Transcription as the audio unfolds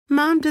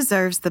Mom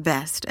deserves the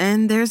best,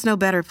 and there's no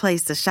better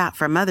place to shop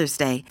for Mother's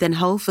Day than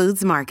Whole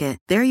Foods Market.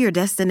 They're your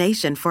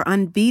destination for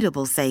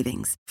unbeatable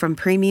savings, from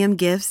premium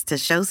gifts to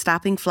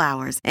show-stopping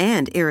flowers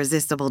and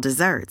irresistible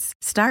desserts.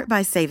 Start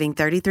by saving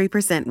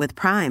 33% with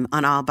Prime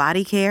on all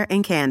body care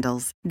and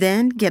candles.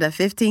 Then get a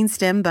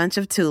 15-stem bunch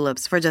of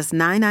tulips for just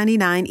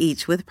 $9.99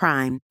 each with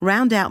Prime.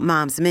 Round out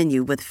Mom's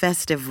menu with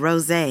festive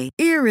rosé,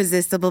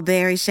 irresistible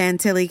berry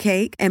chantilly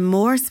cake, and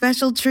more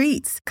special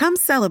treats. Come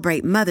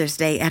celebrate Mother's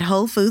Day at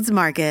Whole Foods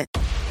Market.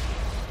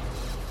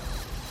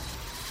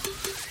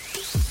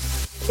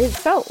 It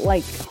felt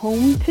like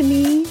home to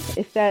me,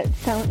 if that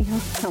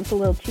sounds a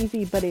little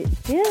cheesy, but it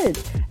did.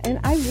 And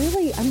I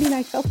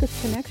felt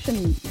this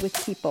connection with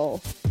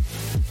people.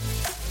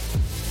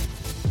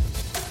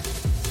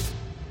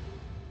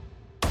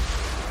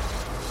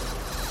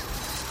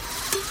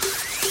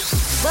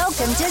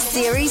 Welcome to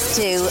Series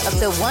 2 of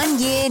the 1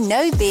 Year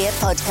No Beer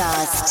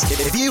podcast.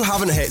 If you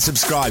haven't hit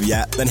subscribe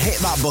yet, then hit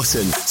that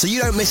button so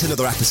you don't miss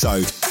another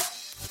episode.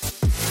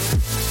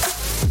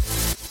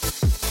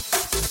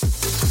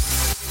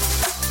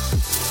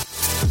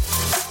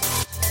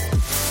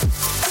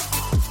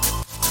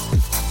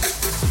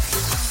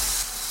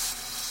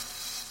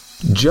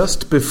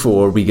 Just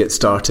before we get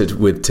started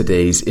with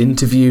today's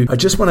interview, I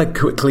just want to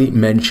quickly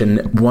mention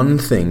one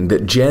thing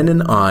that Jen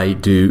and I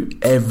do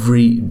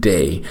every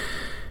day.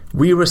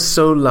 We were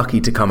so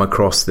lucky to come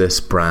across this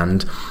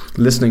brand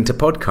listening to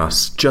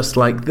podcasts just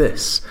like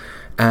this.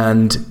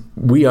 And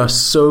we are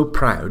so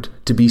proud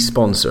to be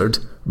sponsored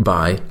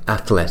by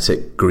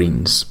Athletic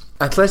Greens.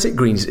 Athletic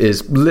Greens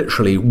is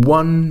literally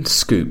one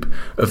scoop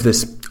of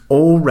this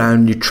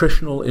all-round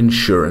nutritional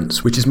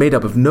insurance, which is made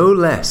up of no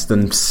less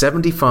than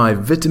 75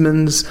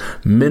 vitamins,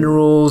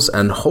 minerals,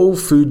 and whole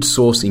food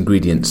source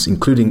ingredients,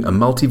 including a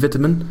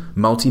multivitamin,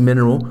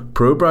 multi-mineral,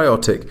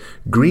 probiotic,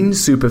 green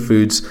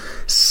superfoods,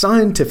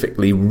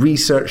 scientifically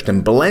researched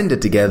and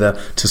blended together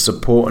to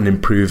support and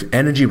improve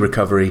energy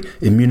recovery,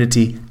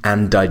 immunity,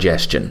 and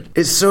digestion.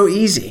 It's so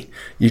easy.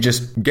 You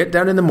just get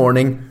down in the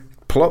morning,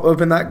 plop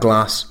open that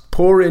glass,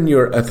 pour in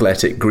your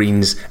Athletic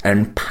Greens,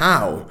 and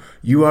pow!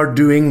 You are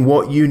doing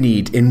what you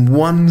need in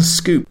one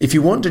scoop. If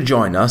you want to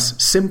join us,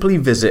 simply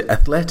visit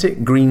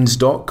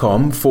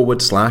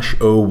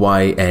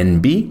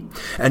athleticgreens.com/OYNB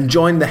and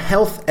join the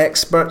health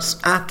experts,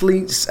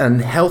 athletes,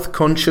 and health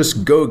conscious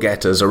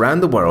go-getters around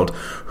the world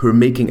who are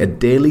making a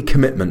daily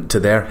commitment to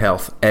their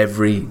health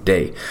every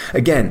day.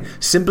 Again,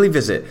 simply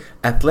visit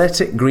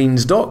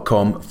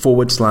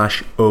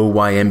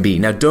athleticgreens.com/OYNB.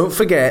 Now, don't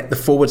forget the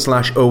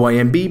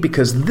 /OYNB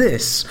because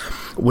this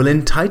will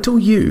entitle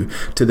you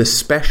to the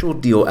special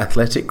deal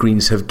Athletic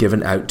Greens have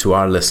given out to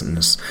our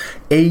listeners.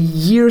 A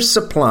year's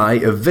supply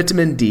of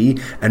vitamin D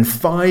and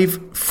 5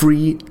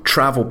 free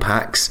travel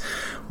packs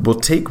will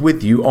take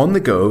with you on the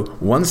go.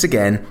 Once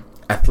again,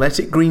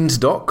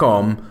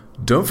 athleticgreens.com.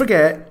 Don't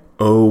forget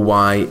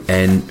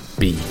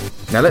OYNB.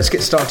 Now let's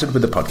get started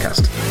with the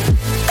podcast.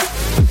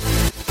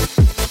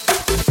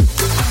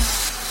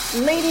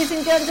 Ladies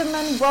and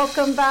gentlemen,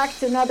 welcome back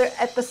to another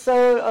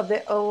episode of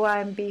the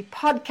OYNB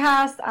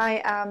podcast.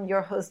 I am your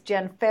host,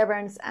 Jen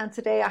Fairbairns, and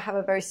today I have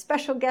a very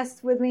special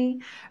guest with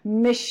me.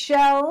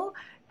 Michelle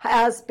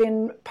has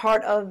been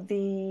part of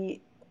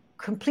the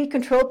Complete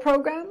Control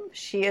program.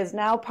 She is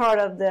now part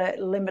of the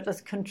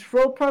Limitless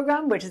Control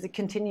program, which is a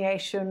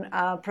continuation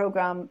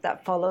program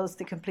that follows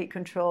the Complete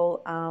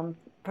Control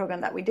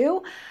program that we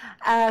do,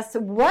 as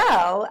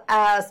well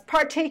as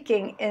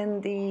partaking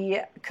in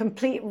the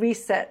Complete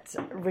Reset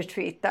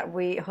retreat that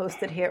we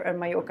hosted here in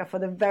Mallorca for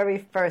the very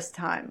first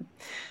time.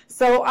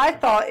 So I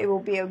thought it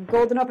would be a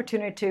golden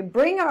opportunity to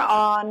bring her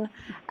on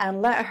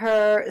and let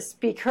her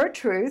speak her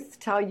truth,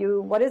 tell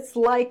you what it's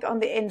like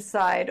on the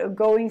inside of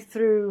going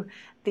through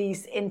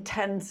these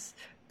intense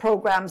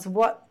programs,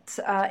 what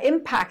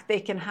impact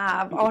they can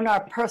have on our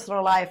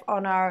personal life,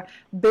 on our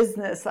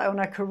business, on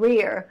our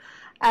career.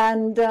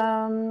 And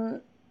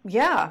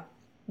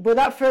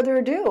without further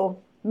ado,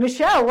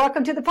 Michelle,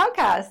 welcome to the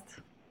podcast.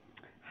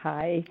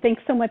 Hi,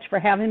 thanks so much for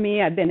having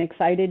me. I've been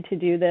excited to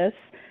do this,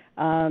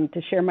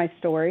 to share my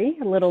story.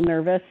 A little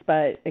nervous,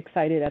 but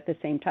excited at the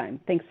same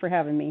time. Thanks for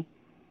having me.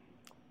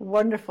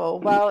 Wonderful.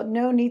 Well,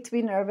 no need to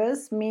be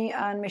nervous. Me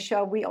and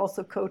Michelle, we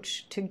also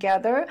coach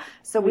together.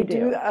 So we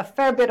do a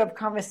fair bit of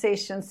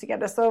conversations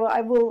together. So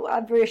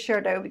I'm very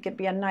sure that it could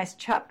be a nice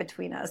chat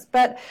between us.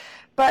 But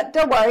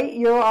don't worry,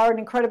 you are an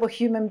incredible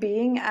human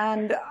being.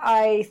 And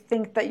I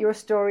think that your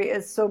story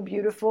is so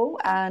beautiful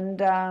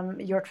and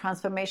your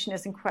transformation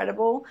is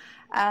incredible.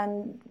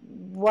 And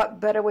what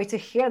better way to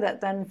hear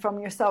that than from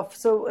yourself?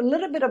 So a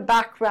little bit of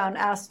background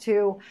as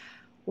to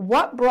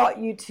what brought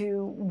you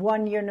to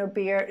 1 Year No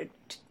Beer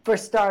for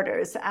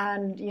starters,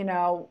 and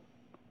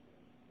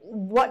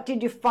what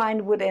did you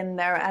find within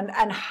there, and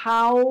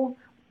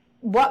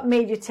what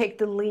made you take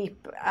the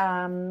leap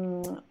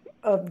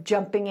of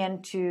jumping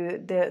into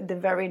the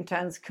very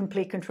intense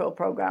Complete Control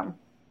program?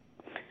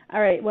 All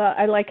right. Well,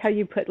 I like how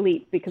you put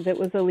leap because it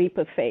was a leap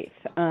of faith.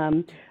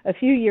 A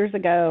few years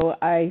ago,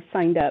 I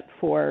signed up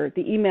for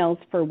the emails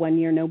for 1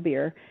 Year No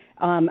Beer.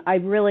 I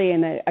really,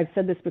 and I've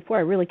said this before,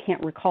 I really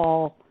can't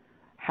recall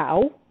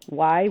how,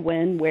 why,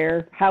 when,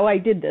 where, how I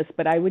did this,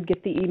 but I would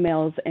get the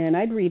emails and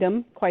I'd read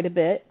them quite a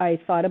bit. I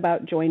thought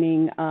about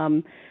joining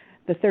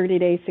the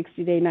 30-day,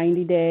 60-day,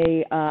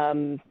 90-day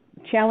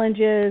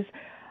challenges.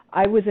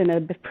 I was in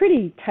a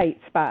pretty tight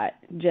spot,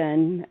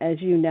 Jen,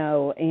 as you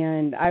know,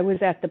 and I was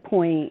at the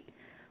point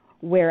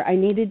where I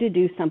needed to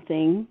do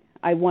something.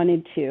 I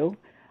wanted to.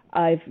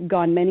 I've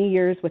gone many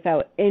years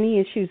without any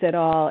issues at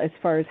all as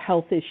far as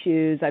health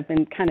issues. I've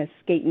been kind of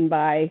skating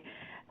by.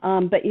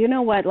 But you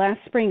know what? Last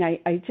spring,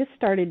 I just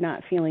started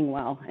not feeling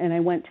well, and I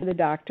went to the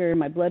doctor.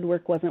 My blood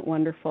work wasn't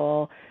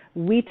wonderful.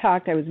 We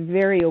talked. I was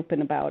very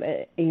open about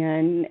it,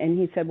 and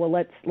he said, well,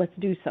 let's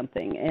do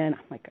something. And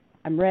I'm like,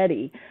 I'm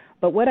ready.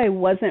 But what I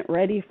wasn't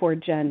ready for,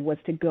 Jen, was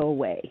to go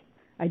away.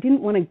 I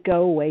didn't want to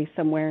go away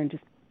somewhere and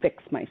just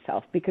fix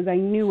myself because I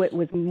knew it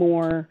was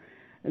more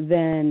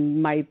than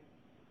my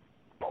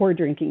poor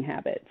drinking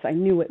habits. I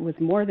knew it was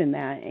more than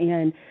that.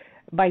 And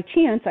by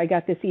chance, I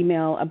got this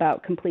email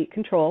about Complete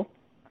Control.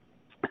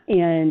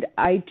 And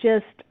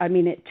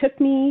it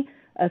took me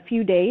a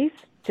few days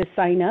to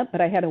sign up,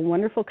 but I had a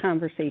wonderful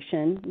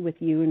conversation with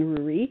you and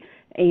Ruri,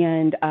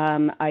 and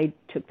I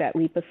took that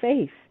leap of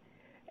faith.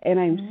 And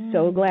I'm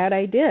so glad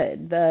I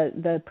did.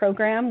 The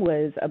program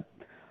was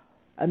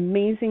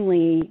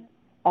amazingly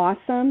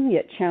awesome,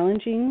 yet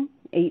challenging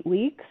 8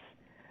 weeks.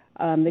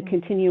 The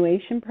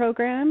continuation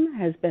program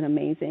has been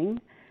amazing.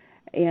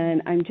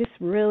 And I'm just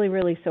really,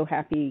 really so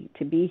happy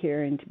to be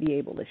here and to be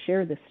able to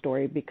share this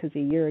story because a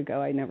year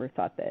ago I never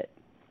thought that,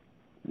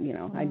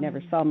 I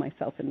never saw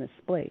myself in this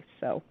place.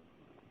 So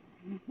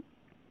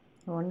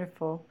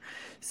wonderful.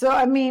 So,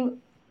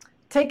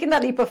 taking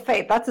that leap of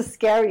faith, that's the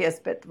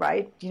scariest bit,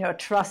 right?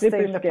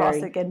 Trusting the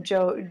process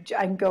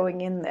and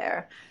going in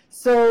there.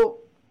 So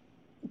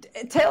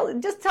tell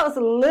us a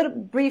little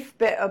brief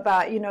bit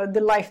about, the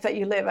life that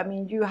you live.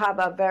 You have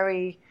a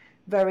very,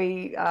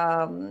 very,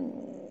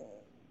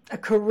 a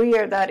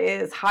career that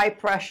is high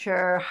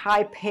pressure,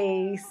 high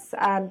pace,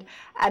 and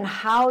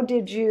how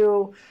did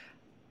you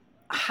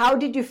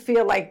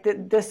feel like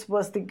this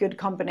was the good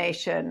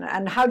combination,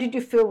 and how did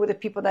you feel with the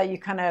people that you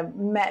kind of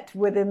met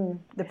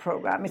within the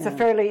program? It's a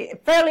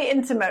fairly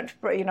intimate,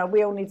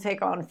 we only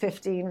take on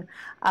 15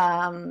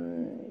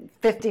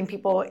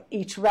 people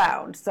each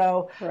round.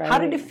 So How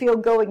did you feel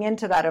going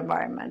into that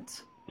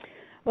environment?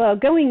 Well,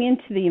 going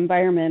into the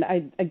environment,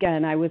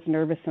 I was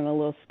nervous and a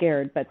little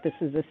scared, but this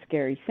is a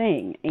scary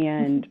thing.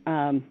 And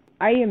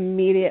I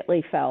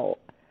immediately felt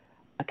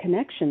a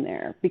connection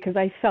there because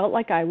I felt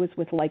like I was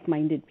with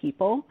like-minded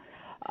people.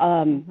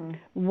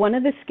 One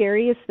of the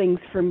scariest things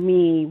for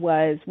me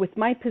was with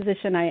my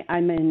position,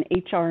 I'm in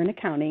HR and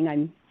accounting.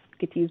 I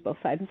get to use both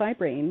sides of my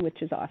brain,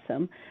 which is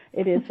awesome.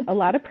 It is a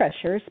lot of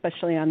pressure,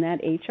 especially on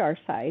that HR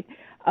side.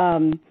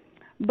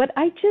 But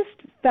I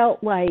just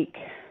felt like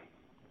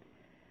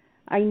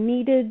I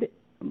needed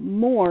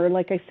more,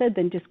 like I said,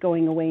 than just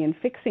going away and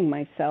fixing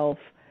myself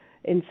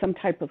in some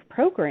type of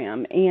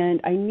program. And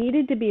I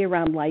needed to be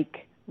around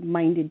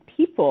like-minded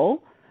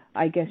people,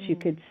 I guess you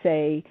could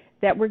say,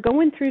 that were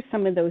going through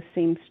some of those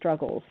same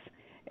struggles.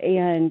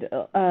 And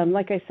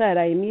like I said,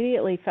 I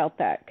immediately felt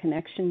that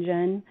connection,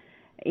 Jen,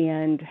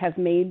 and have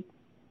made,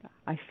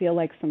 I feel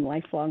like, some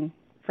lifelong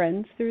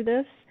friends through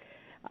this.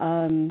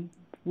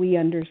 We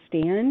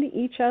understand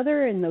each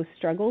other and those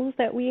struggles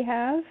that we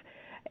have.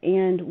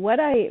 And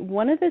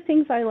one of the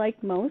things I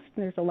like most,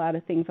 and there's a lot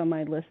of things on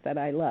my list that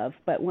I love,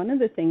 but one of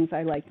the things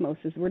I like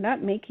most is we're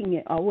not making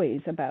it always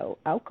about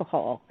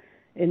alcohol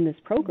in this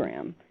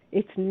program.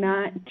 It's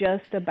not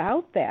just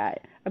about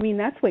that.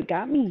 That's what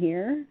got me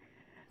here,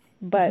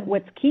 but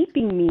what's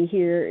keeping me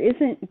here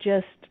isn't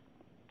just,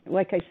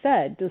 like I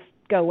said, just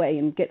go away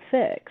and get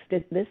fixed.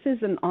 This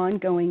is an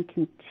ongoing,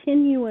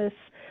 continuous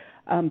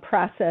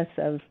process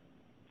of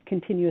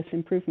continuous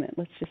improvement.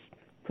 Let's just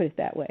put it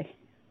that way.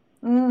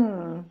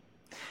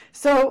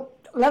 So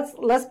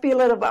let's be a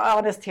little bit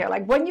honest here.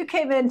 Like when you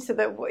came into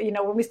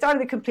when we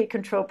started the Complete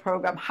Control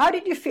program, how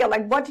did you feel?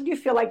 Like what did you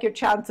feel like your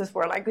chances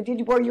were? Like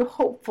were you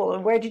hopeful,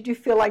 and where did you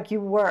feel like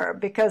you were?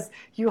 Because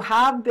you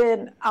have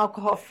been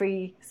alcohol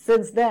free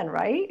since then,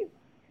 right?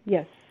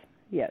 Yes.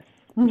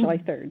 July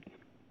 3rd.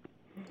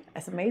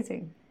 That's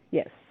amazing.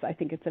 Yes, I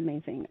think it's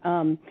amazing.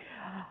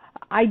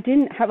 I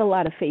didn't have a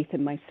lot of faith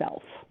in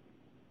myself.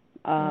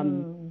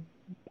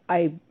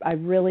 I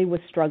really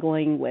was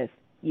struggling with,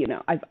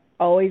 I've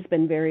always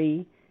been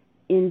very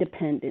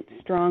independent,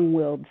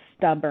 strong-willed,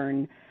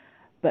 stubborn,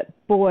 but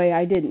boy,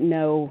 I didn't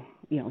know,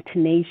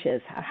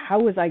 tenacious. How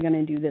was I going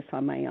to do this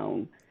on my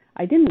own?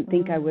 I didn't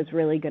think I was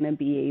really going to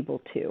be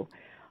able to.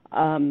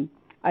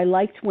 I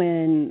liked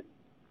when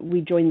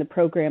we joined the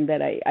program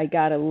that I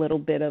got a little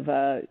bit of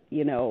a,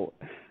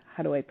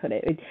 how do I put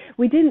it?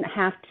 We didn't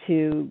have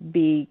to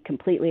be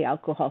completely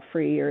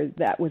alcohol-free, or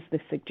that was the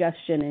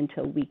suggestion,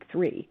 until week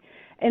 3.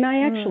 And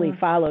I actually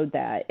followed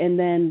that. And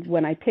then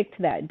when I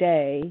picked that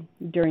day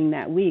during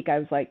that week, I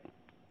was like,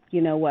 you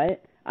know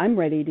what? I'm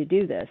ready to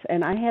do this.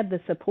 And I had the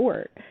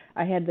support.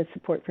 I had the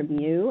support from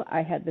you.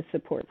 I had the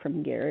support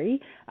from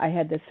Gary. I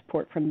had the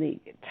support from the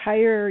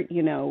entire,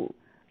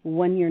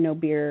 1 Year No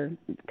Beer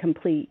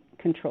complete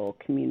control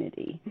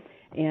community.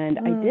 And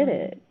I did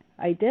it.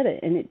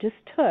 And it just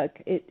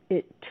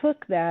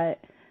took that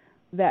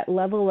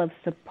level of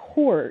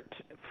support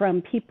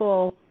from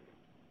people,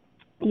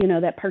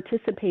 that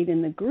participate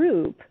in the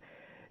group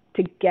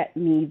to get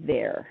me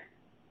there.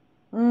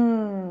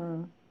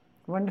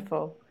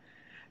 Wonderful.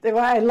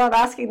 I love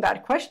asking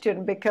that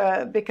question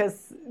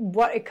because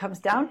what it comes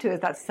down to is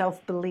that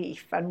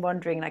self-belief and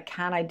wondering, like,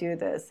 can I do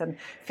this? And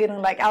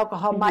feeling like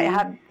alcohol might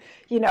have,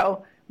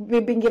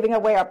 we've been giving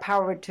away our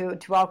power to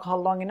alcohol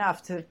long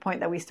enough to the point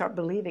that we start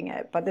believing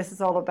it. But this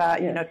is all about,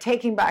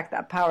 taking back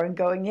that power and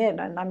going in.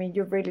 And I mean,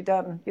 you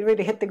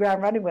really hit the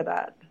ground running with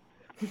that.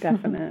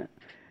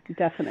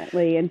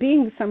 Definitely. And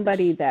being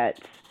somebody that's,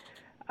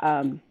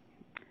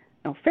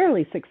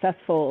 fairly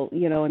successful,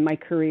 in my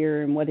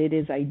career and what it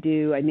is I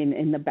do. I mean,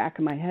 in the back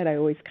of my head, I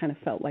always kind of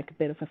felt like a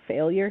bit of a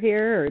failure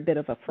here, or a bit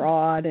of a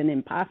fraud, an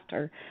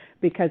imposter,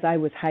 because I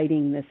was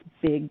hiding this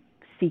big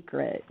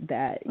secret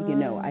that,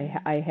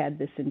 I had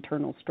this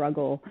internal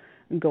struggle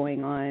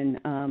going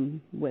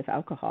on with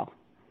alcohol.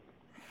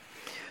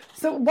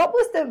 So what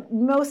was the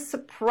most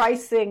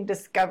surprising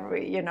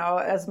discovery,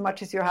 as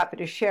much as you're happy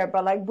to share,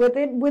 but like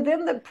within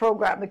the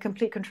program, the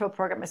Complete Control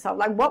program itself,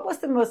 like what was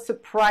the most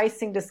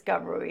surprising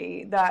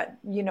discovery that,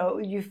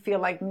 you feel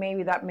like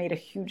maybe that made a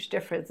huge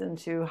difference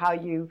into how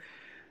you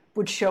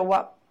would show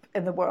up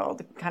in the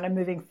world kind of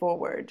moving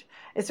forward?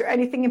 Is there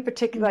anything in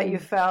particular that you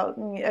felt,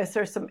 is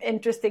there some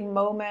interesting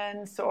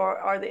moments, or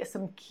are there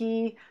some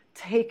key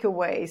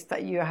takeaways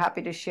that you're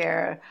happy to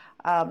share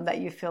that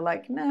you feel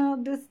like,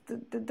 no,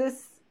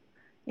 this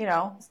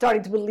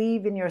starting to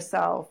believe in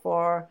yourself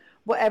or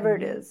whatever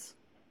it is?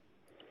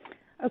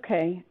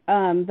 Okay.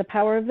 The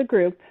power of the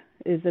group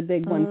is a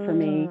big one for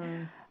me.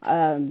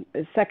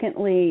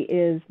 Secondly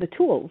is the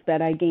tools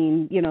that I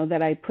gained,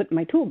 that I put in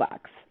my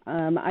toolbox.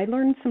 I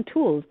learned some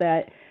tools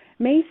that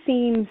may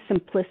seem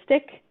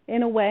simplistic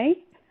in a way,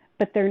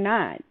 but they're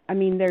not. I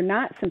mean, they're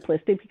not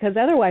simplistic because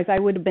otherwise I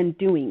would have been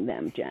doing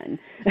them, Jen.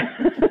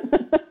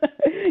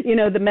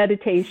 The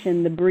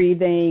meditation, the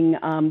breathing,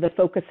 the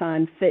focus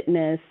on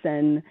fitness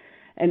and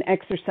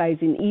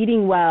exercising,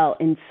 eating well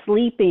and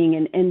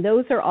sleeping. And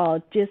those are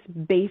all just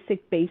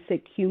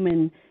basic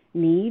human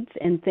needs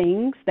and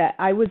things that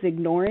I was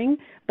ignoring.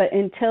 But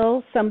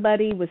until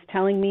somebody was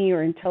telling me,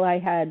 or until I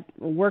had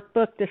a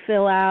workbook to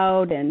fill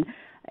out and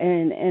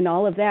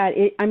all of that,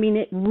 it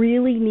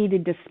really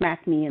needed to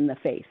smack me in the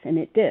face. And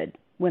it did.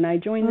 When I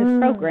joined this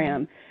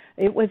program,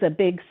 it was a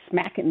big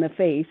smack in the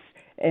face.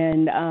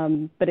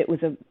 And but it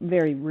was a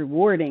very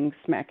rewarding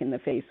smack in the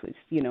face, which,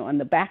 on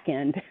the back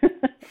end,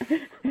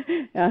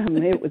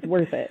 it was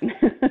worth it.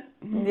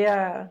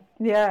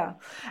 Yeah.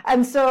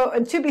 And so,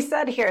 and to be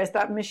said here is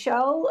that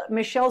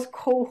Michelle's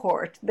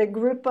cohort, the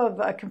group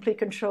of Complete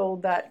Control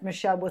that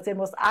Michelle was in,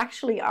 was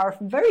actually our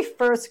very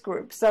first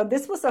group. So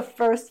this was a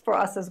first for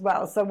us as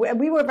well. So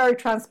we were very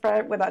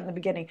transparent with that in the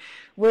beginning.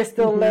 We're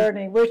still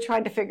learning. We're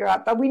trying to figure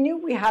out, but we knew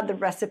we had the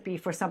recipe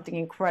for something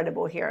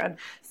incredible here. And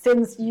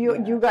since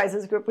you guys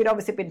as a group, we'd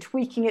obviously been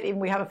tweaking it. Even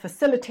we have a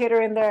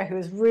facilitator in there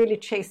who's really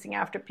chasing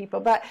after people.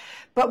 But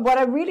what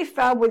I really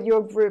found with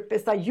your group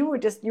is that you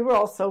were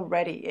all so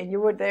ready, and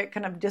you were there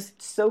kind of just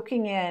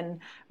soaking in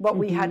what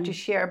we had to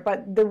share.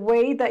 But the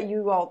way that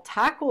you all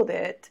tackled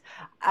it,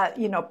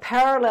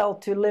 parallel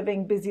to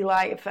living busy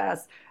life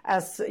as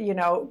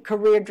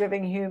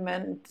career-driven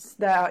humans,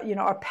 that,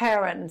 are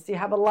parents, you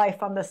have a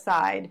life on the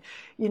side,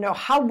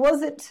 how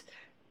was it?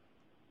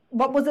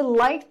 What was it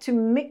like to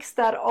mix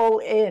that all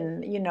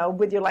in,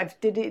 with your life?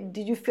 Did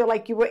you feel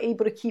like you were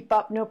able to keep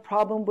up, no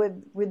problem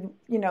with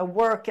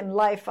work and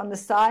life on the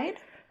side?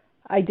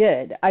 I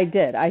did.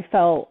 I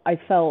felt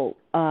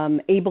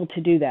able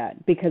to do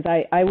that because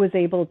I was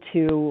able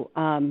to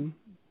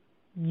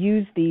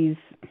use these.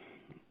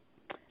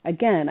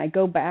 Again, I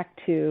go back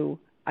to,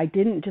 I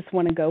didn't just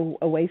want to go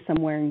away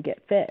somewhere and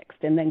get fixed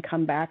and then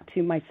come back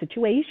to my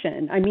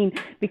situation. I mean,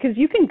 because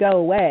you can go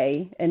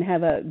away and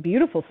have a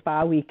beautiful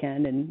spa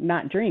weekend and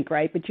not drink,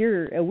 right? But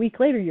a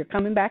week later, you're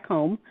coming back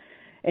home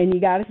and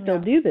you got to still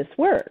do this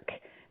work.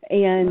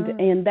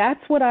 And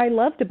that's what I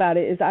loved about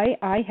it is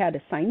I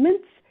had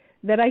assignments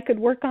that I could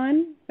work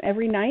on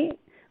every night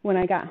when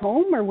I got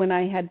home or when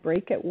I had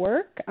break at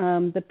work,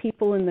 the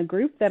people in the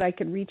group that I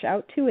could reach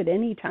out to at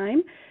any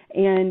time.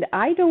 And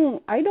I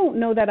don't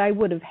know that I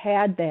would have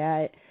had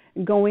that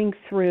going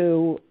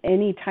through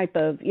any type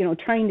of,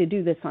 trying to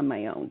do this on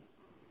my own,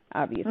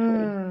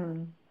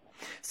 obviously.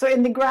 So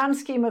in the grand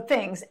scheme of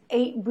things,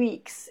 8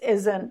 weeks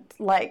isn't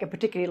like a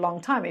particularly long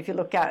time if you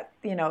look at,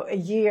 a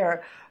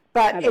year.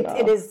 But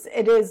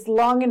it is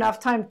long enough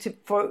time to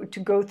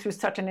go through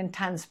such an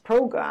intense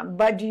program.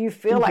 But do you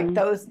feel like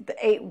the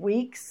 8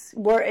 weeks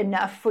were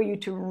enough for you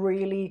to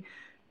really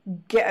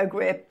get a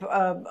grip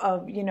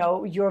of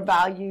your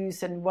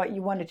values and what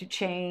you wanted to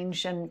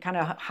change and kind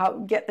of how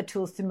get the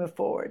tools to move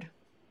forward?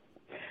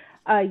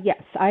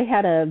 Yes, I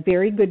had a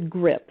very good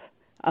grip,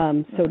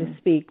 so to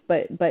speak.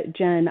 But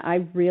Jen,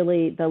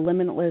 the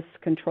Limitless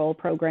Control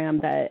program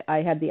that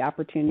I had the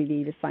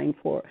opportunity to sign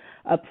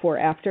up for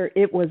after,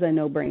 it was a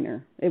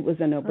no-brainer. It was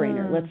a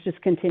no-brainer. Let's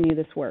just continue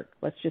this work.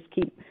 Let's just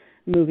keep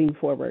moving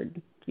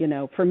forward.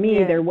 For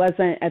me, there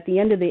wasn't, at the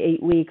end of the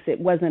 8 weeks, it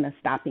wasn't a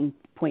stopping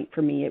point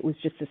for me. It was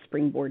just a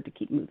springboard to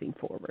keep moving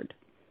forward.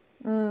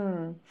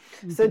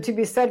 So to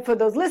be said for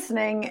those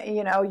listening,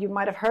 you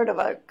might have heard of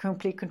a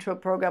complete control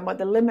program, but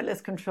the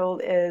Limitless Control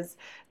is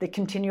the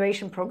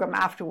continuation program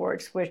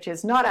afterwards, which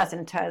is not as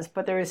intense,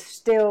 but there is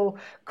still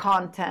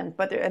content,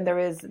 there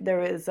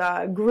is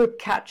group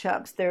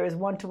catch-ups, there is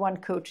one-to-one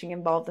coaching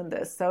involved in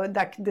this, so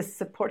that this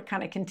support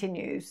kind of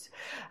continues.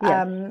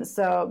 Yes.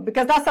 So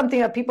because that's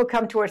something that people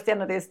come towards the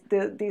end of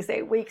these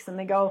 8 weeks and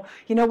they go,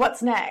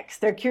 what's next?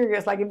 They're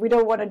curious, like, we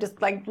don't want to just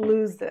like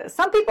lose this.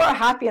 Some people are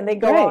happy and they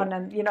go on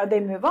and they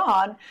move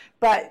on,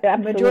 but the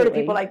majority of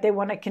people, like, they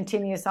want to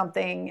continue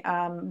something,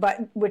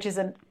 but which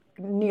isn't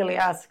nearly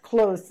as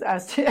close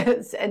as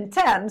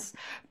intense,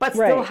 but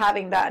still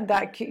having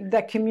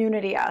that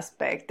community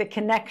aspect, the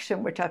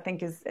connection, which I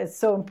think is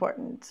so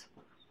important.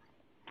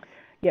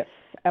 Yes,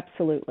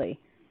 absolutely.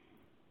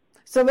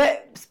 So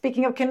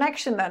speaking of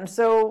connection then,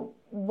 so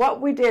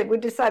what we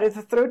decided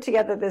to throw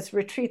together this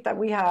retreat that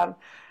we have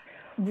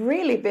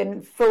really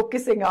been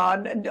focusing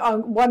on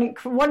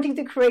wanting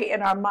to create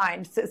in our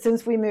minds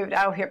since we moved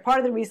out here. Part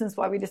of the reasons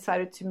why we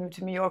decided to move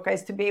to Mallorca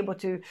is to be able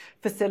to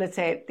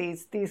facilitate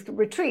these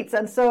retreats.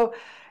 And so,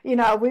 we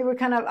were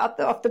kind of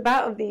off the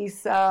bat of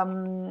these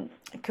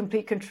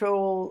complete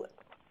control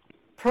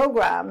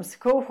programs,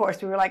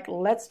 cohorts. We were like,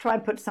 let's try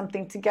and put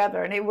something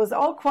together. And it was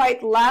all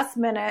quite last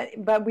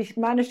minute, but we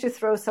managed to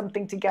throw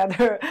something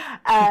together.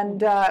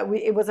 And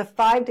it was a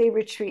 5-day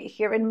retreat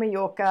here in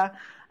Mallorca.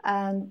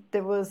 And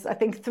there was, I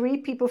think, 3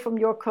 people from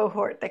your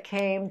cohort that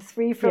came,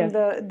 3 from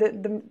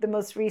the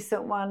most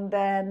recent one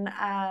then,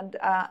 and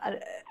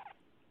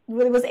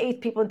it was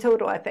 8 people in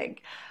total, I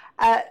think.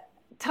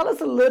 Tell us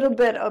a little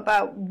bit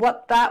about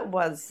what that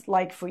was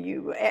like for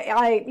you.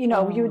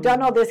 You've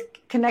done all this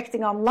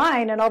connecting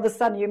online, and all of a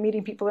sudden you're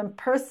meeting people in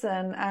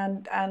person,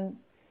 and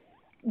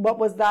what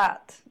was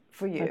that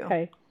for you?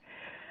 Okay.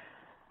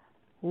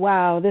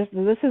 Wow, this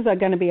is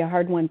going to be a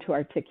hard one to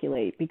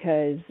articulate,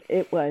 because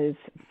it was,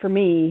 for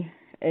me,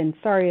 and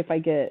sorry if I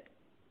get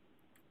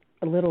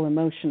a little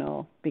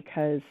emotional,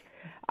 because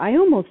I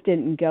almost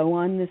didn't go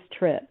on this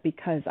trip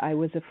because I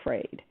was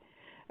afraid.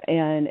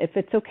 And if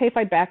it's okay if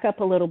I back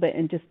up a little bit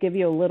and just give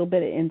you a little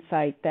bit of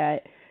insight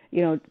that,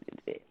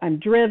 I'm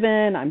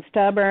driven, I'm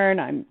stubborn,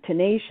 I'm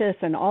tenacious,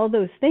 and all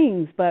those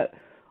things, but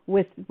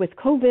with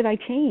COVID, I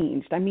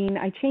changed.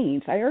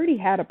 I already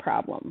had a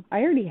problem.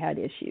 I already had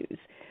issues,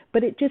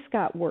 but it just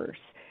got worse.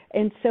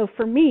 And so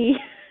for me,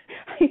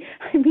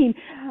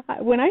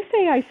 when I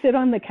say I sit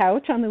on the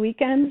couch on the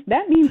weekends,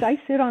 that means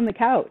I sit on the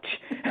couch.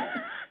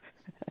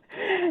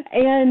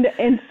 And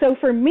so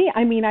for me,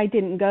 I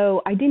didn't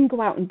go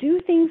out and do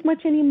things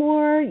much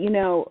anymore,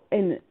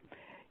 and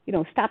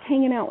stopped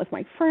hanging out with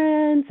my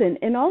friends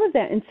and all of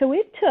that. And so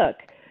it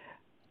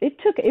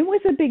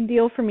was a big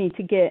deal for me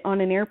to get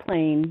on an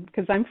airplane,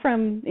 because I'm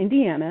from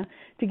Indiana,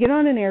 to get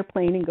on an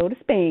airplane and go to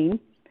Spain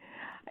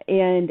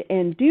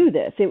and do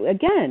this.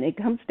 It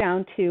comes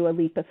down to a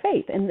leap of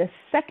faith. And the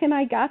second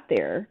I got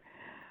there,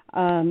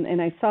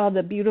 and I saw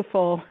the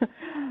beautiful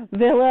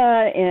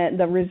villa and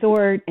the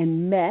resort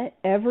and met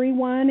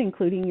everyone,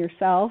 including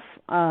yourself,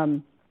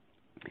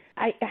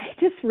 I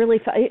just really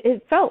felt,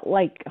 it felt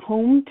like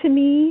home to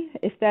me,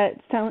 if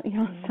that sounds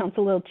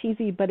a little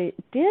cheesy, but it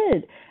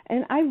did.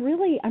 And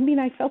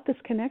I felt this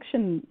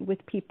connection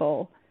with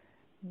people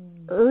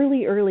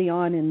early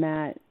on in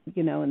that,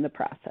 in the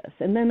process.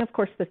 And then, of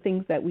course, the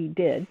things that we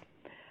did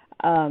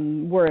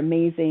were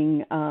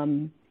amazing,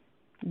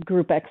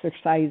 group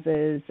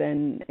exercises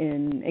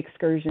and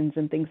excursions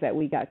and things that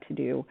we got to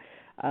do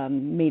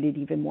made it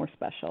even more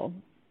special.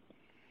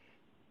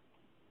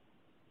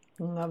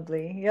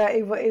 Lovely. Yeah,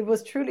 it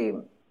was truly,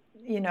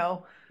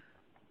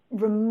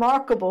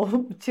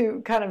 remarkable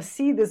to kind of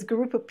see this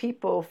group of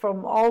people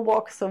from all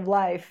walks of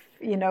life,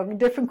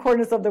 different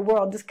corners of the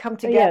world, just come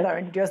together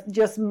and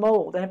just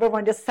mold, and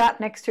everyone just sat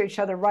next to each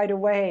other right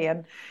away,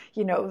 and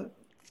the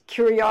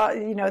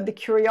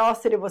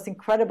curiosity was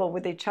incredible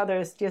with each other.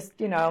 It's just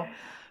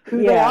who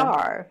they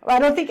are. I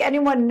don't think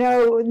anyone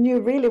knew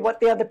really what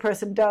the other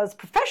person does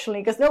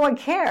professionally, because no one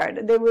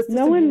cared. There was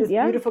this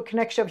beautiful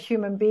connection of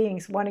human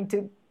beings wanting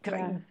to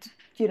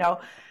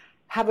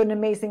have an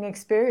amazing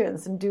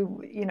experience and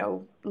do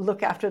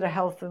look after their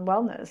health and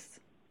wellness.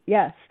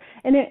 Yes,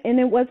 and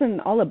it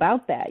wasn't all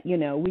about that.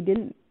 We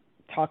didn't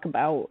talk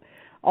about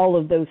all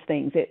of those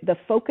things. The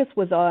focus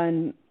was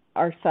on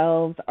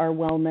ourselves, our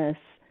wellness,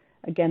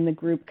 again, the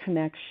group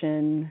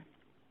connection.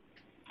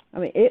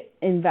 It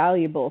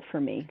invaluable for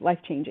me,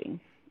 life-changing.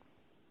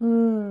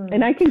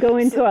 And I can go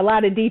into a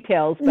lot of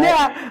details. But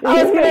yeah,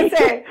 I was going to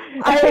say,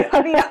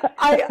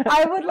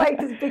 I would like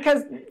to,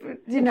 because,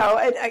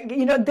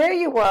 there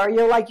you were,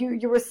 you're like,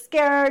 you were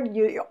scared,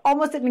 you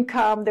almost didn't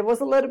come. There was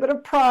a little bit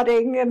of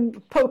prodding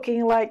and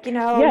poking, like,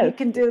 yes. you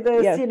can do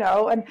this, yes.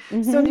 and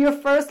so your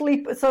first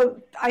leap, so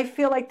I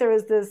feel like there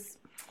is this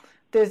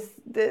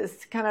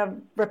kind of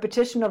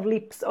repetition of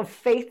leaps of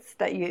faith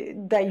that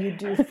you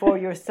do for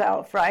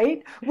yourself,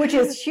 right? Which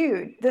is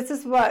huge. This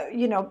is what,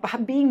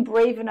 being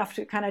brave enough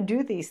to kind of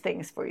do these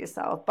things for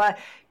yourself. But,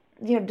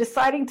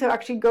 deciding to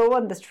actually go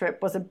on this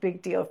trip was a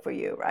big deal for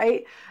you,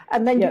 right?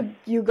 And then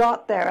you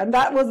got there, and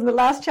that wasn't the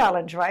last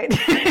challenge, right?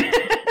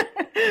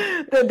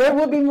 There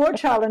will be more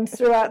challenges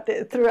throughout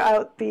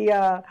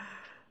the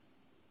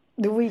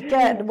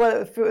weekend,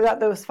 throughout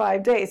those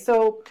 5 days.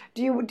 So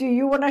do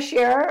you want to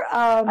share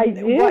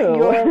what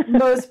your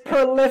most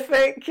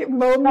prolific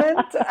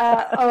moment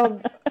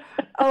of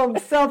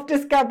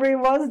self-discovery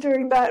was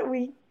during that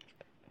week?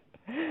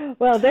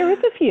 Well, there was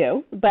a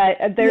few, but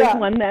there's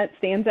one that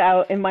stands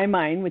out in my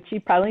mind, which you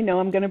probably know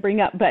I'm going to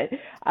bring up. But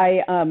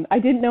I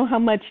didn't know how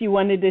much you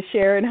wanted to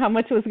share and how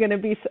much was going to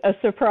be a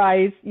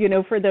surprise,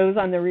 for those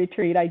on the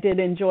retreat. I did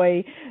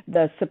enjoy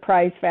the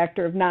surprise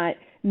factor of not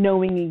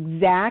knowing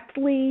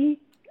exactly,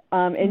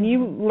 and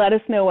you let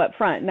us know up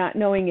front, not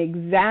knowing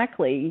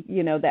exactly,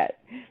 that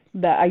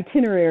the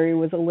itinerary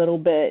was a little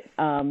bit,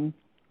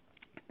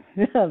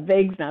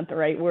 vague's not the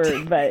right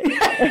word, but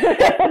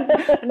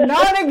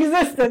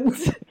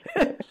non-existent.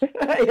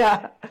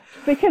 Yeah.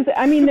 Because,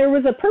 there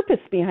was a purpose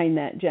behind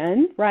that,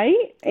 Jen,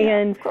 right? Yeah,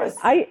 and of course.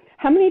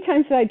 How many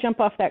times did I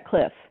jump off that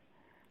cliff?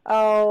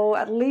 Oh,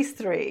 at least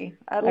three.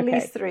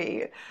 Least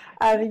three.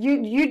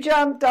 You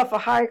jumped off a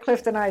higher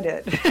cliff than I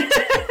did.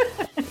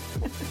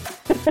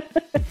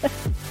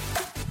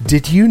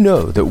 Did you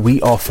know that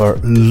we offer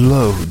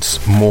loads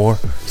more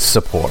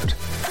support?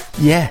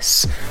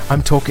 Yes,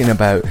 I'm talking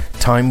about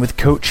time with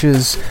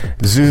coaches,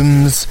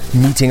 Zooms,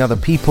 meeting other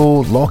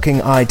people,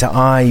 locking eye to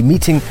eye,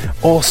 meeting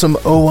awesome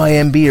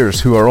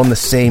OIMBers who are on the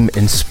same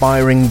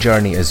inspiring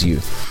journey as you.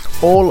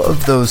 All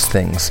of those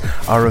things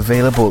are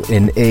available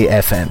in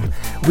AFM.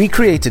 We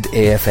created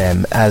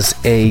AFM as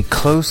a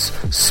close,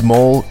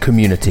 small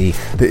community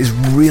that is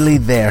really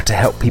there to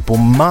help people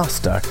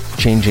master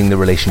changing the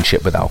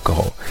relationship with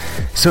alcohol.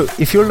 So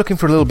if you're looking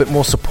for a little bit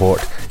more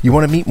support, you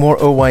want to meet more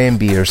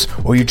OIMBers,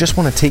 or you just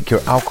want to take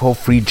your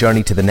alcohol-free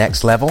journey to the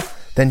next level,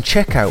 then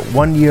check out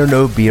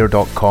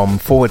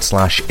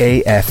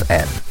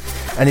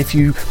oneyearnobeer.com/AFM. And if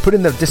you put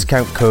in the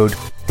discount code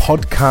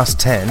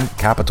podcast10,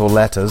 capital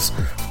letters,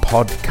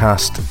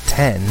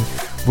 podcast10,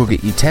 we'll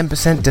get you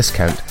 10%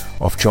 discount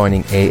off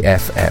joining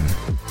AFM.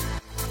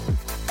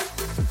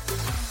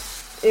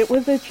 It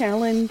was a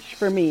challenge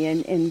for me,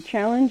 and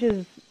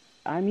challenges,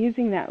 I'm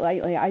using that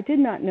lightly. I did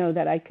not know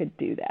that I could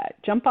do that.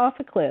 Jump off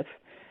a cliff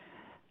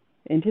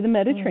into the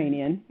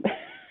Mediterranean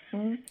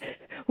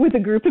with a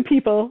group of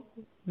people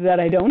that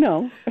I don't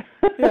know.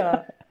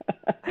 Yeah.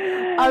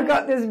 I've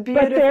got this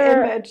beautiful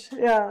image.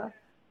 Yeah.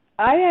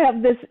 I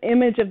have this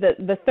image of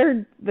the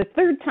third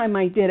time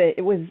I did it.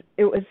 It was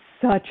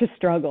such a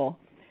struggle,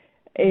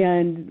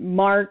 and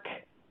Mark,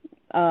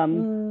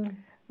 Wim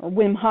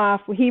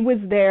Hof, he was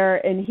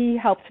there and he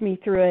helped me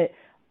through it.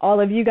 All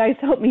of you guys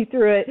helped me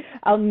through it.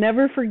 I'll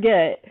never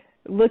forget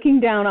looking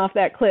down off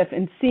that cliff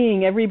and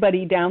seeing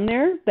everybody down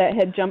there that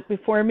had jumped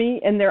before me,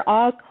 and they're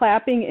all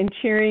clapping and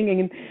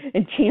cheering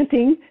and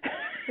chanting.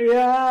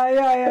 Yeah.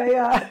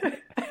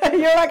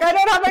 You're like, I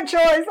don't have a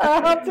choice.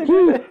 I have to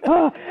do it.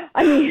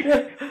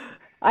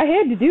 I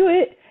had to do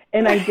it,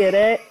 and I did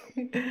it.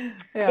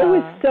 Yeah. It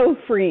was so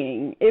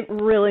freeing. It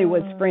really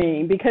was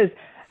freeing, because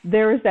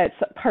there was that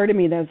part of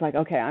me that was like,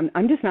 okay,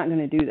 I'm just not going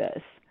to do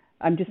this.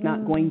 I'm just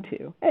not going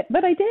to.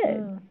 But I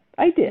did.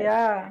 I did.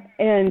 Yeah.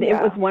 And it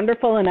was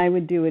wonderful, and I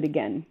would do it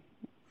again.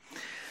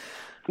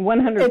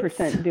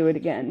 100% do it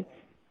again.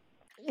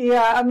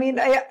 Yeah,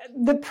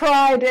 the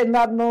pride in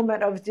that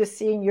moment of just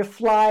seeing you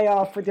fly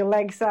off with your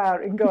legs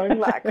out and going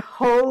like,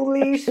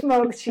 holy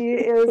smokes, she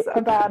is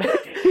about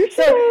it.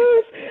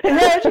 So,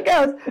 there she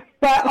goes.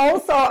 But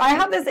also, I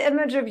have this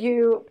image of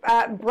you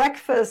at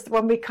breakfast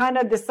when we kind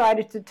of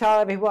decided to tell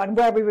everyone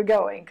where we were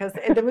going, because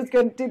there was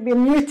going to be a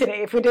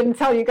mutiny if we didn't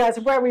tell you guys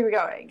where we were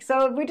going.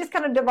 So we just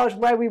kind of divulged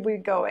where we were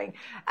going.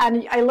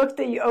 And I looked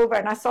at you over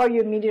and I saw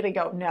you immediately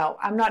go, no,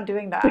 I'm not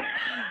doing that.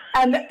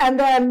 And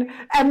then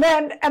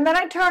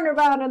I turned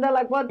around and they're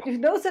like, well,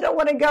 if those that don't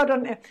want to go,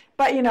 don't.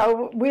 But,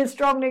 we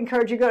strongly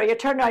encourage you to go. You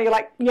turn around, you're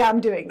like, yeah, I'm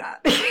doing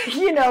that.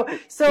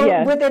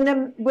 So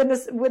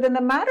within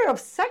a matter of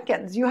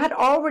seconds, you had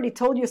already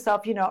told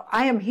yourself,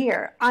 I am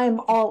here. I am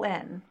all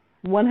in.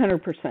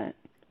 100%.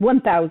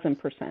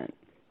 1,000%.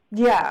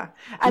 Yeah.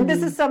 And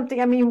this is something,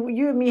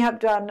 you and me have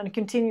done and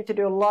continue to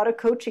do a lot of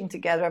coaching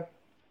together.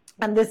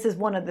 And this is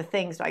one of the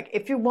things, like,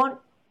 if you want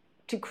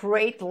to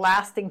create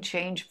lasting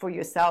change for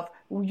yourself,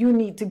 you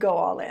need to go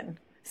all in.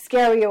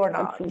 Scary or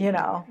not,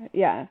 Yeah.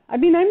 I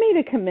made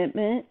a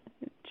commitment,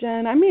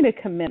 Jen. I made a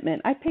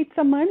commitment. I paid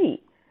some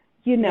money.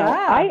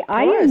 I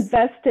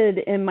invested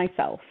in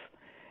myself.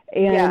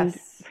 And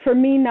for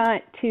me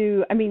not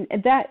to, I mean,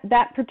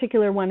 that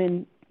particular one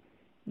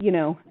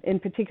in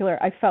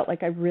particular, I felt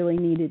like I really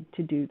needed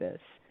to do this.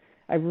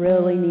 I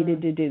really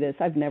needed to do this.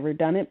 I've never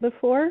done it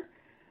before.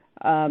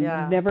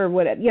 Never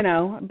would,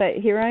 but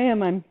here I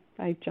am.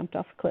 I jumped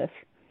off a cliff.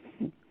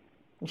 You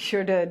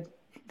sure did.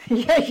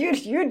 Yeah,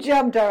 you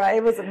jumped, all right.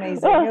 It was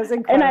amazing. Well, it was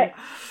incredible.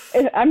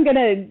 And I'm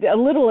a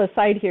little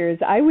aside here is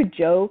I would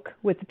joke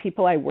with the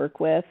people I work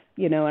with,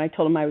 and I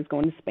told them I was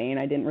going to Spain.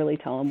 I didn't really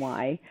tell them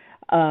why.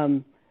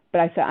 But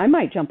I said, I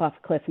might jump off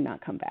a cliff and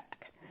not come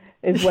back,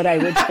 is what I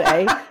would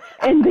say.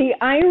 And the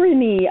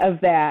irony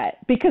of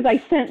that, because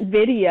I sent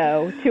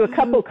video to a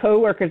couple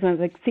coworkers and I was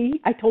like,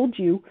 see, I told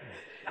you.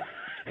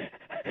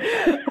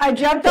 I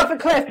jumped off a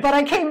cliff, but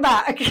I came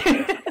back.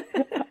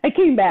 I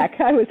came back.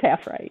 I was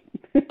half right.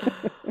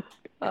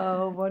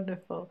 Oh,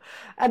 wonderful.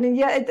 And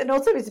and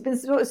also it's been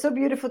so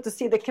beautiful to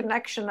see the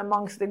connection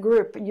amongst the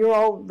group. You're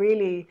all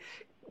really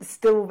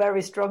still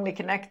very strongly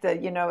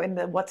connected, in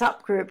the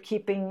WhatsApp group,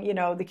 keeping,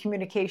 the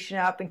communication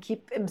up and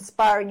keep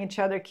inspiring each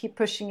other, keep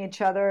pushing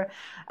each other.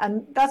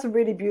 And that's a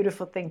really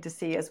beautiful thing to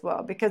see as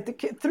well, because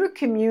through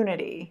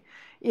community,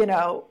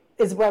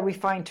 is where we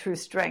find true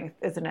strength,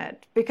 isn't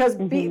it? Because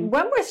when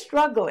we're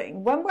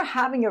struggling, when we're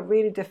having a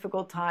really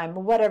difficult time,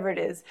 or whatever it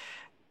is,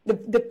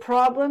 the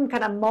problem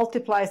kind of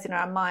multiplies in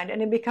our mind,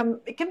 and it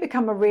can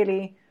become a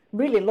really,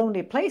 really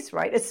lonely place,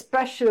 right?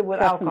 Especially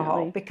with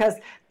alcohol, because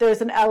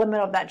there's an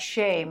element of that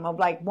shame of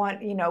like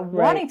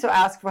wanting to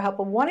ask for help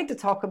and wanting to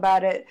talk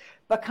about it,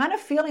 but kind of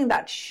feeling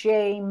that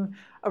shame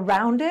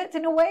around it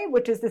in a way,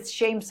 which is this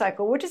shame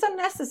cycle, which is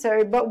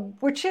unnecessary, but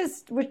which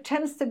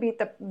tends to be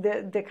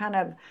the kind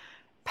of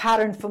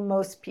pattern for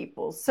most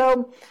people.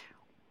 So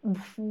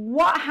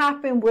what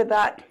happened with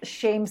that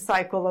shame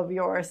cycle of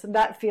yours and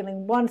that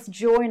feeling once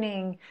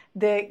joining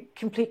the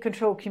Complete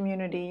Control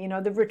community,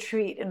 the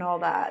retreat and all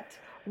that?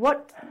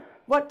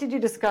 What did you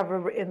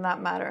discover in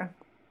that matter?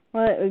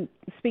 Well,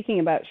 speaking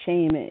about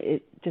shame,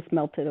 it just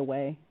melted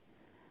away.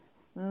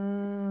 I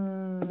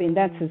mean,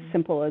 that's as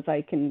simple as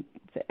I can.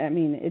 I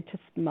mean, it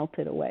just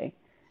melted away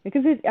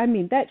because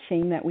that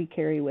shame that we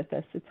carry with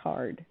us, it's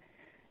hard.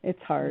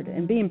 It's hard.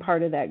 And being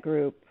part of that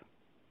group,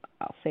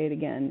 I'll say it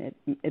again,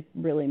 it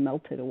really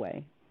melted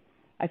away.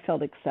 I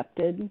felt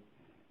accepted.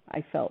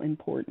 I felt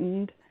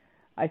important.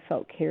 I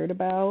felt cared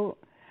about.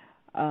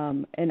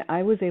 And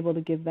I was able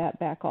to give that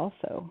back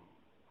also.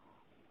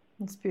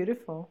 It's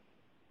beautiful.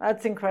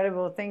 That's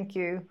incredible. Thank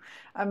you.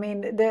 I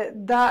mean,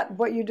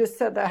 what you just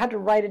said, I had to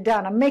write it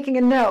down. I'm making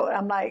a note.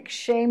 I'm like,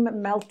 shame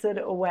melted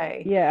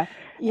away. Yeah.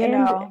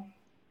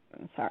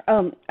 Sorry.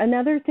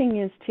 Another thing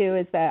is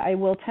that I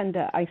will tend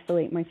to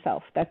isolate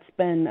myself. That's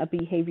been a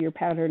behavior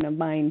pattern of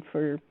mine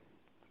for,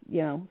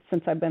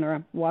 since I've been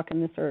around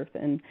walking this earth.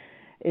 And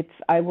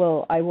I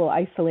will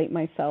isolate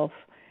myself,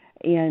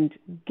 and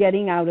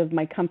getting out of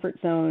my comfort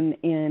zone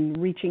and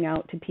reaching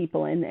out to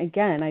people. And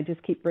again, I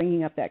just keep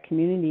bringing up that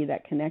community,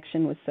 that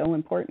connection was so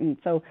important.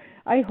 So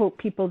I hope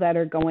people that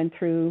are going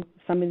through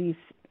some of these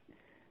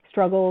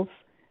struggles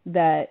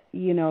that,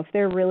 if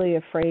they're really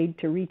afraid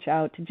to reach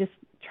out, to just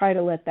try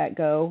to let that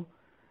go,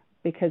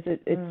 because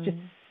it's just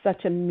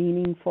such a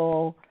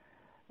meaningful,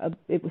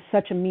 it was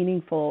such a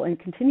meaningful and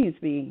continues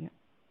to be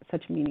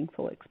such a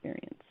meaningful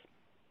experience.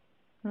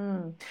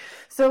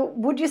 So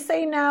would you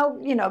say now,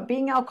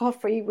 being alcohol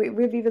free,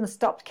 we've even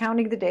stopped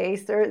counting the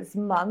days, there's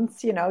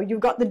months, you've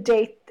got the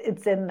date,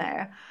 it's in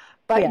there,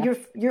 but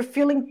you're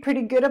feeling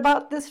pretty good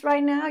about this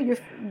right now?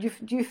 Do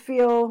you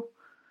feel,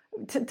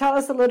 tell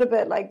us a little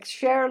bit,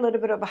 share a little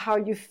bit of how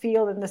you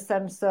feel in the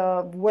sense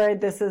of where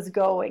this is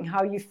going,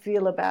 how you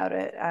feel about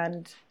it,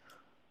 and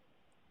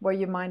where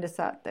your mind is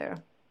at there.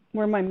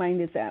 Where my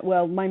mind is at?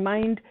 Well, my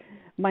mind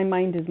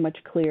is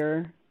much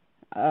clearer.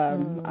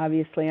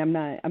 Obviously I'm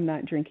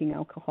not drinking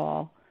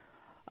alcohol.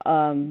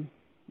 I'm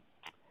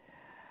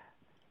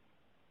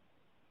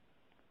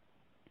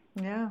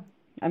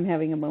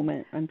having a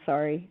moment. I'm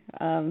sorry.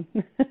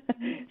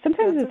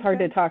 Sometimes it's hard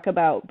to talk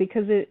about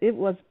because it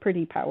was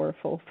pretty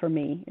powerful for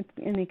me,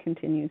 and it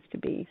continues to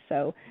be.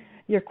 So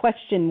your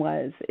question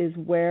is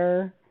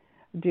where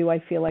do I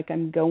feel like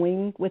I'm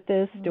going with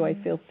this? Do I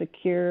feel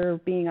secure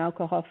being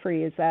alcohol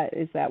free? Is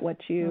that what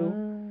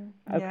you?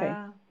 Okay.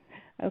 Yeah.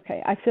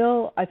 Okay, I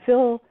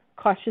feel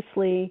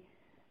cautiously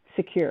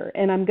secure,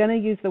 and I'm going to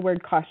use the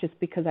word cautious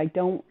because I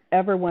don't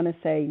ever want to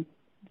say,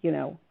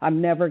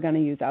 I'm never going to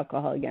use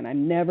alcohol again.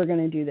 I'm never going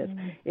to do this.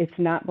 It's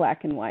not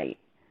black and white.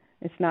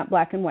 It's not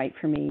black and white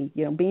for me.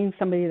 Being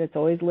somebody that's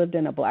always lived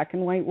in a black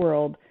and white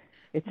world,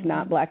 it's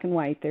not black and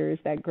white. There is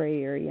that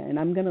gray area, and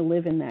I'm going to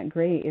live in that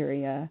gray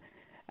area.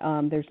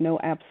 There's no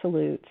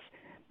absolutes.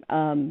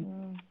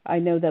 I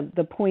know that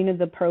the point of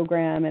the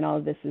program and all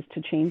of this is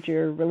to change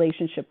your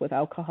relationship with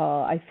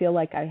alcohol. I feel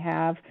like I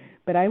have,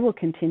 but I will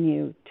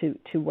continue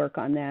to work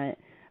on that.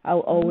 I'll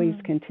always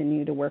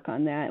continue to work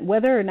on that.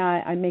 Whether or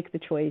not I make the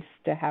choice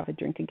to have a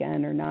drink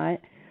again or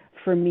not,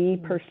 for me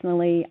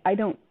personally, I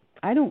don't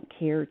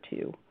care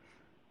to.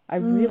 I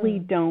really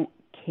don't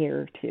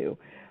care to.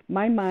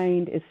 My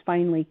mind is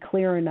finally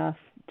clear enough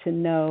to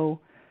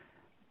know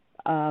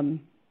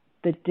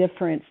the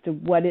difference to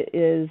what it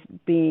is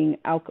being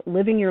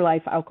living your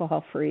life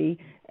alcohol-free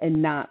and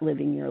not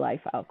living your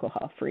life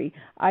alcohol-free.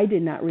 I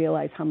did not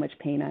realize how much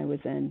pain I was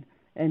in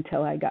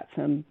until I got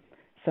some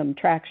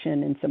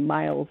traction and some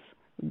miles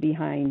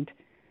behind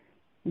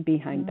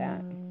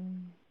that.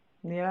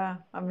 Yeah,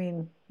 I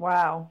mean,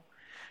 wow.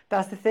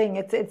 That's the thing.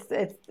 It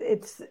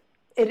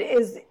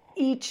is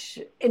each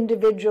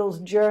individual's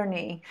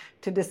journey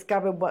to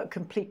discover what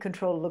complete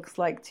control looks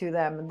like to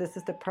them. And this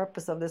is the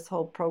purpose of this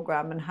whole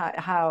program, and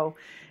how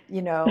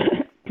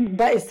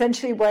but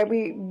essentially where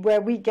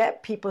we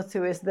get people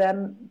to is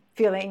them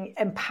feeling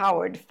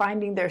empowered,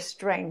 finding their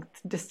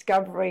strength,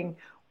 discovering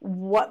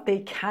what they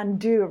can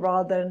do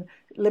rather than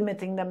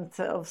limiting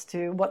themselves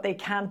to what they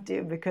can't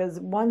do. Because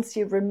once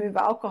you remove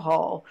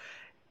alcohol,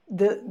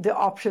 the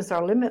options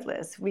are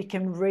limitless. We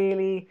can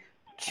really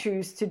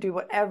choose to do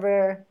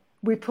whatever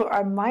we put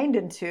our mind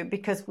into,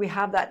 because we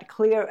have that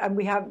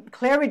we have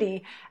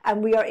clarity,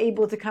 and we are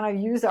able to kind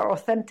of use our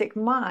authentic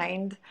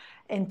mind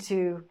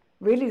into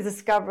really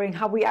discovering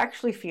how we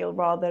actually feel,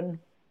 rather than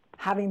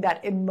having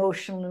that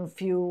emotional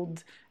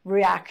fueled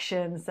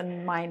reactions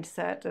and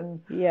mindset,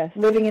 and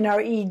living in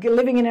our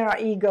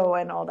ego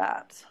and all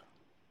that.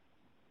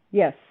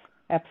 Yes,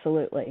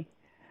 absolutely.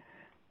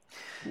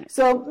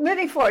 So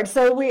moving forward,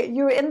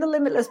 you're in the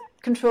Limitless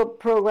Control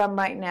program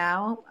right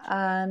now,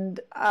 and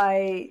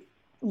I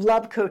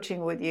love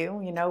coaching with you.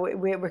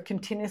 We're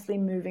continuously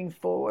moving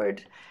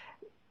forward.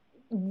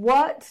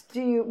 What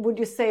would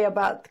you say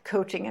about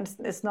coaching? And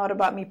it's not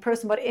about me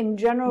personally, but in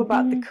general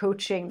about the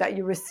coaching that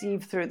you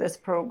receive through this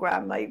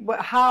program. Like,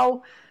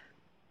 how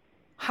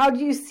do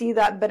you see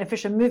that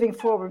beneficial moving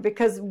forward?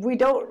 Because we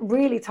don't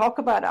really talk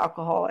about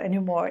alcohol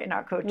anymore in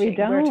our coaching.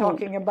 We're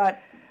talking about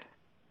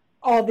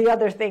all the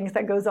other things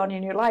that goes on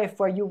in your life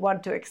where you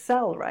want to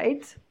excel,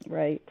 right?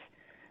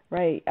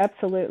 Right,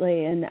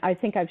 absolutely. And I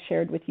think I've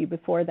shared with you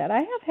before that I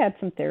have had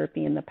some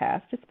therapy in the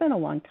past. It's been a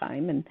long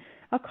time, and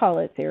I'll call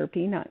it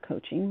therapy, not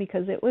coaching,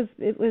 because it was,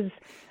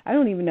 I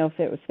don't even know if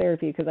it was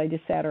therapy, because I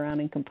just sat around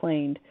and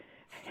complained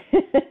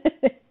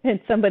and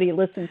somebody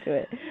listened to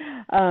it.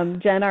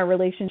 Jen, our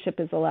relationship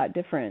is a lot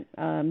different.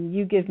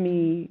 You give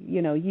me,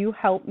 you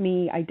help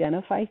me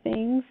identify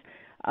things.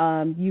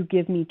 You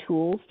give me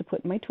tools to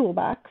put in my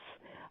toolbox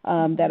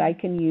that I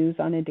can use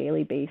on a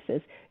daily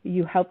basis.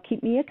 You help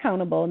keep me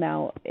accountable.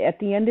 Now, at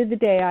the end of the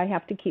day, I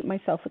have to keep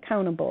myself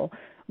accountable.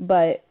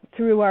 But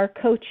through our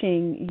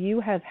coaching, you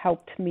have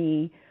helped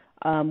me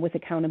with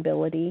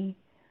accountability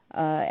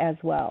as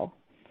well.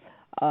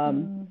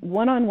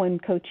 One-on-one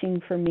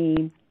coaching for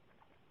me,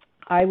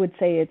 I would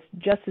say it's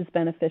just as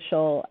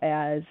beneficial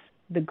as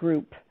the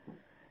group,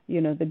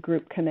 the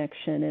group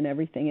connection and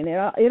everything. And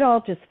it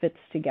all just fits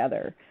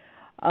together.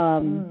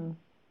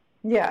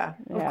 Yeah,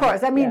 of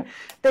course. I mean,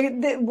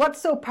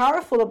 what's so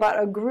powerful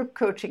about a group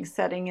coaching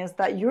setting is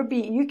that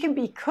you can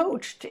be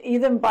coached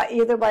even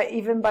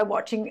by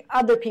watching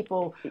other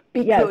people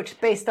be coached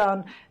based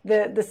on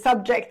the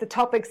subject, the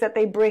topics that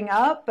they bring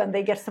up, and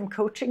they get some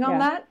coaching on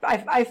that.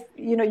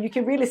 You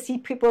can really see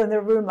people in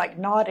the room like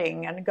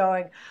nodding and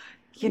going,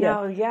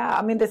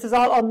 I mean, this is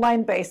all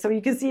online based, so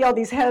you can see all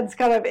these heads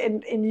kind of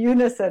in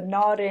unison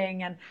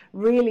nodding and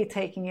really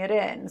taking it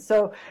in.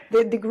 So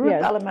the group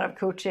element of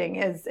coaching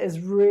is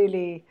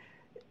really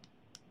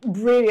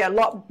a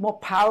lot more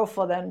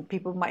powerful than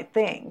people might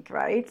think,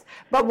 right?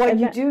 But what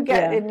you do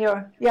get in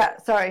your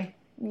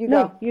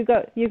you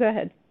go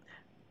ahead.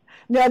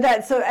 No,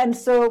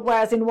 so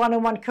whereas in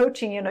one-on-one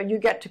coaching, you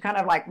get to kind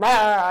of like,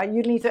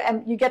 you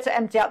get to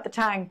empty out the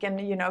tank and,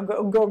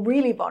 go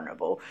really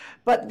vulnerable.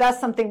 But that's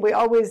something we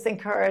always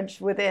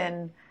encourage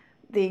within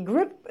the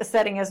group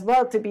setting as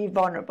well, to be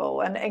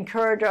vulnerable and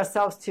encourage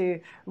ourselves to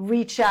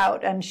reach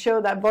out and show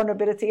that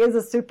vulnerability is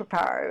a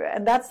superpower.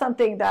 And that's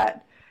something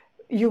that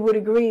you would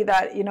agree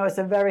that, it's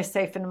a very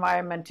safe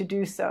environment to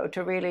do so,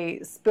 to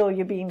really spill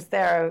your beans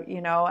there,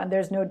 and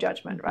there's no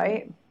judgment,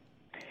 right?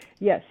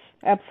 Yes.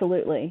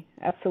 Absolutely.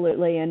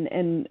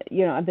 And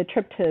the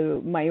trip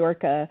to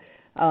Mallorca,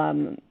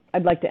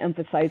 I'd like to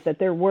emphasize that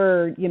there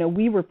were,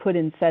 we were put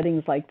in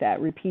settings like that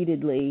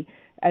repeatedly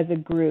as a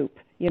group,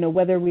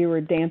 whether we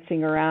were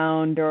dancing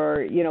around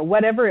or,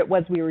 whatever it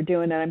was we were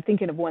doing. And I'm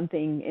thinking of one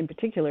thing in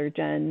particular,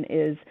 Jen,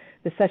 is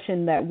the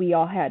session that we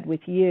all had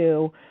with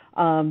you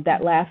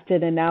that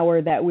lasted an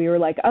hour, that we were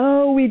like,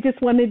 we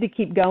just wanted to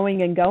keep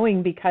going and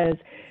going, because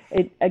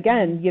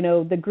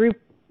the group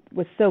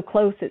was so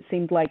close, it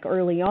seemed like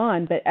early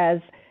on, but as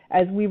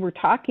we were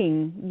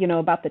talking,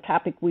 about the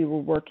topic we were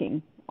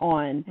working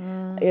on,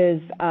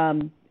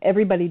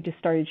 everybody just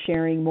started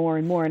sharing more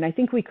and more. And I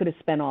think we could have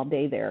spent all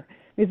day there,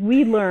 because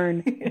we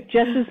learned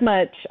just as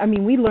much. I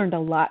mean, we learned a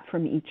lot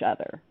from each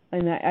other.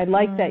 And I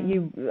like that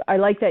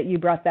you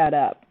brought that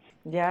up.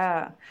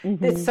 Yeah,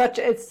 it's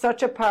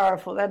such a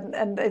powerful,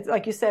 and it's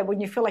like you said,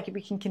 when you feel like we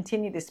can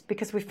continue this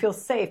because we feel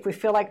safe, we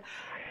feel like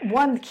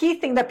one key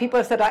thing that people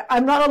have said,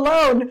 I'm not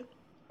alone.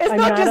 It's I'm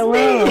not just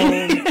alone.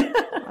 me.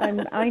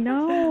 I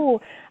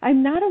know.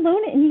 I'm not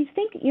alone. And you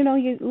think, you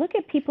look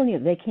at people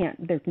and they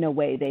can't, there's no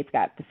way they've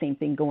got the same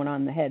thing going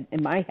on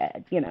in my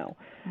head,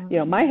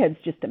 my head's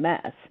just a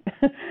mess.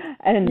 But,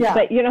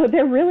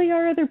 there really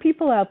are other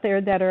people out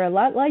there that are a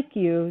lot like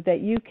you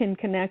that you can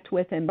connect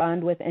with and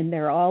bond with, and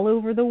they're all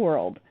over the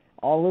world.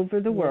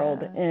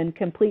 And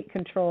Complete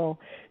Control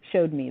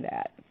showed me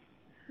that.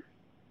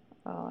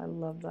 Oh, I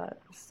love that.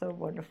 So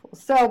wonderful.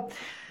 So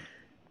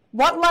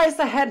what lies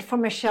ahead for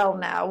Michelle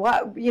now?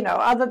 What,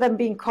 other than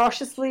being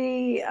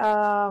cautiously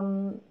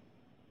kind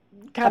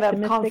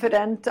of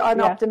confident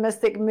and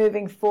optimistic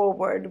moving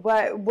forward,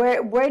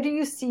 where do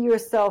you see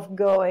yourself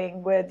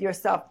going with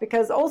yourself?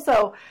 Because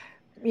also,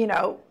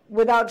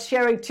 without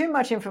sharing too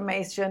much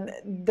information,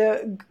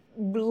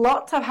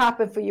 lots have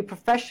happened for you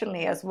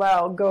professionally as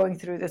well going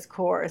through this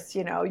course.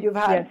 You've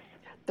had,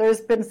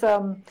 there's been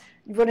some.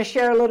 You want to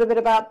share a little bit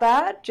about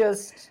that,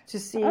 just to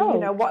see,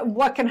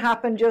 what can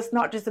happen,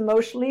 not just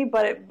emotionally,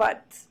 but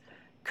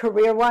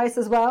career-wise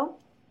as well?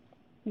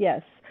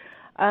 Yes.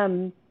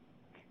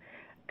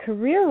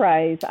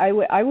 Career-wise,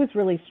 I was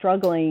really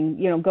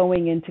struggling,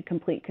 going into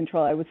Complete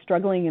Control. I was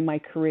struggling in my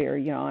career.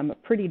 I'm a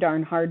pretty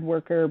darn hard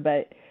worker,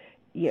 but,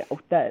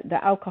 the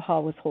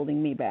alcohol was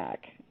holding me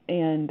back.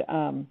 And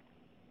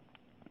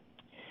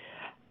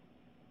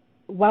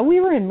while we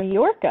were in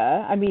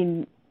Mallorca,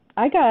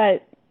 I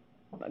got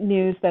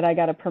news that I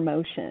got a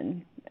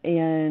promotion,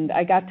 and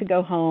I got to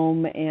go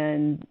home,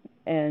 and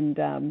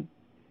I'm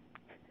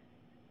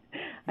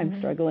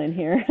struggling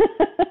here.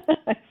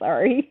 I'm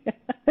sorry.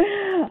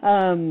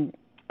 Can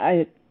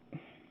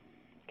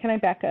I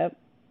back up?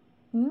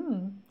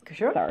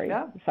 Sure. Sorry.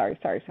 Yeah. Sorry.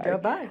 Go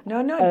by.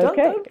 No,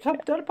 Okay.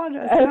 don't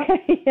apologize.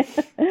 Okay.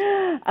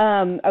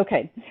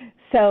 Okay.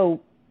 So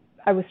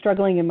I was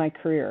struggling in my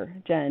career,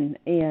 Jen,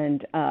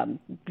 and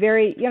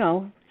very,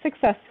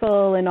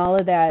 successful and all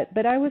of that,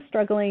 but I was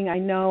struggling. I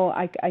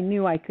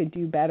knew I could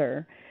do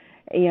better.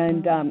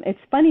 And it's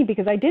funny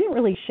because I didn't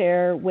really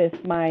share with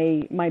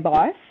my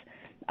boss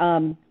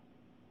the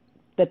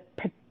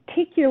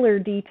particular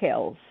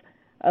details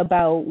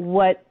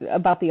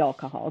about the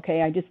alcohol.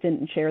 Okay, I just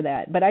didn't share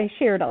that, but I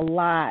shared a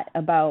lot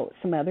about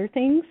some other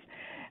things,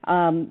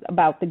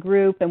 about the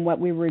group and what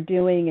we were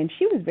doing, and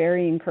she was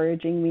very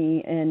encouraging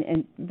me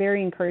and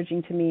very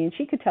encouraging to me, and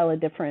she could tell a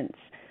difference.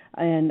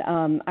 And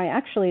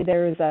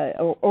there's a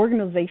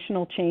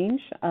organizational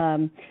change.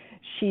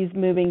 She's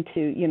moving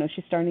to,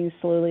 she's starting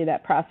slowly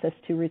that process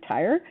to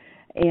retire.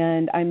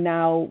 And I'm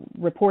now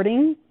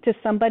reporting to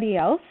somebody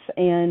else,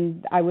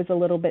 and I was a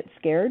little bit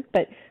scared.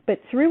 But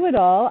through it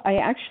all, I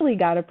actually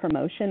got a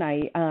promotion.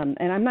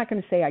 And I'm not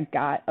going to say I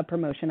got a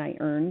promotion. I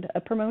earned a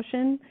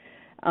promotion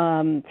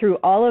through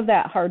all of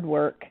that hard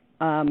work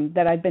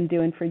that I've been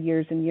doing for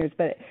years and years.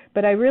 But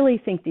I really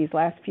think these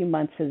last few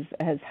months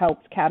has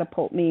helped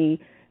catapult me,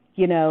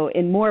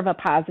 in more of a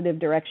positive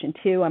direction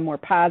too. I'm more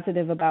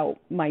positive about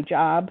my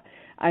job.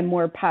 I'm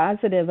more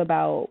positive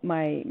about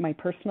my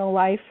personal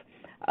life.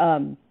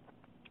 I'm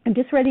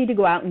just ready to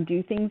go out and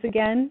do things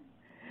again.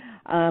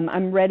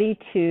 I'm ready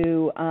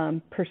to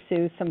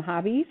pursue some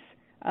hobbies.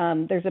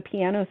 There's a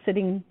piano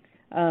sitting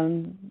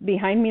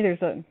behind me.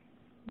 There's a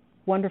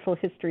wonderful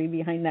history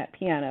behind that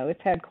piano.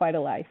 It's had quite a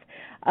life,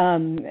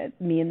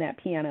 me and that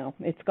piano.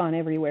 It's gone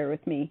everywhere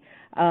with me.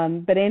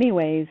 But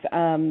anyways,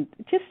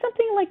 just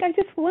something like I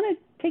just want to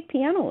take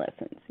piano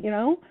lessons,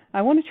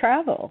 I want to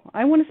travel.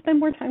 I want to spend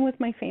more time with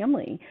my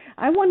family.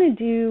 I just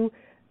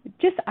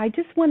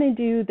want to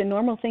do the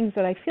normal things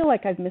that I feel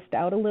like I've missed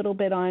out a little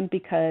bit on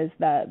because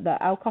the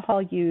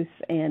alcohol use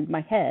and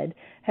my head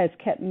has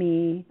kept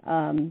me,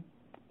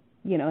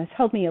 has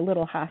held me a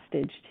little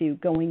hostage to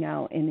going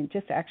out and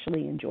just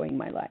actually enjoying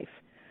my life.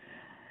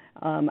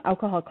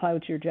 Alcohol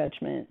clouds your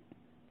judgment,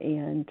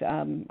 and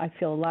I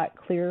feel a lot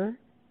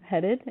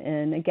clear-headed.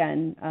 And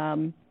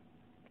again,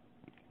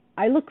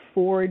 I look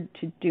forward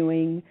to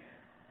doing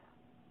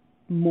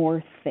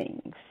more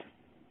things,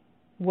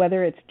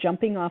 whether it's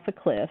jumping off a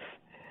cliff,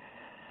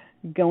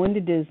 going to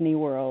Disney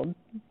World,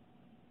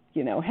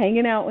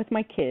 hanging out with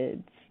my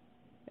kids.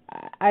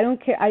 I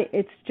don't care.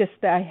 It's just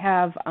that I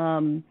have,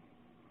 I'm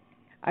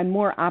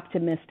more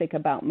optimistic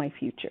about my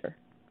future,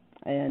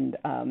 and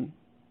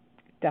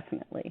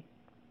definitely.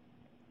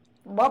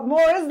 What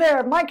more is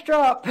there? Mic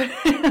drop.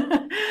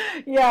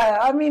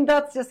 Yeah,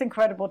 that's just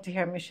incredible to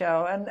hear,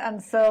 Michelle.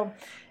 And so,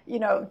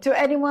 to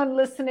anyone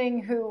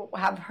listening who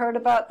have heard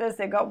about this,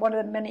 they got one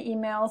of the many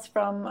emails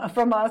from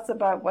us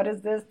about what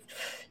is this,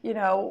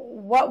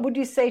 what would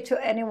you say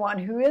to anyone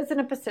who is in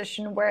a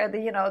position where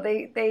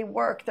they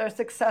work, they're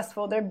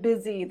successful, they're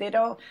busy, they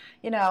don't,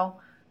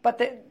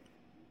 but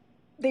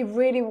they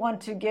really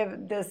want to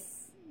give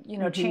this,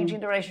 changing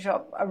the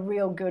relationship a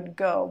real good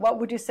go. What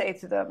would you say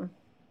to them?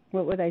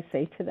 What would I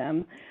say to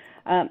them?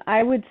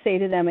 I would say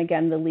to them,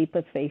 again, the leap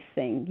of faith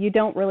thing. You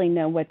don't really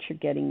know what you're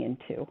getting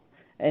into.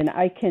 And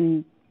I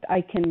can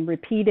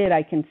repeat it.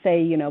 I can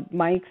say,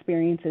 my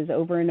experiences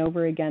over and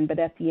over again. But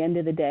at the end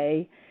of the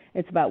day,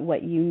 it's about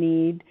what you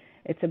need.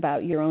 It's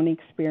about your own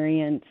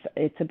experience.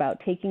 It's about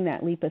taking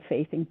that leap of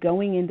faith and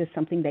going into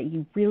something that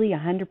you really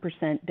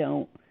 100%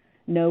 don't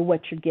know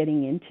what you're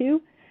getting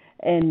into.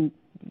 And,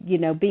 you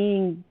know,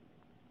 being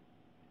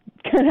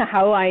kind of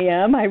how I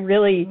am, I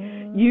really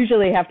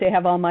usually have to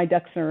have all my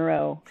ducks in a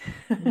row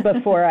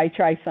before I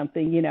try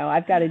something. You know,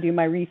 I've got to do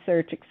my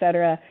research,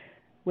 etc.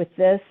 With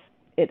this,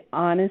 it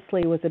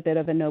honestly was a bit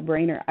of a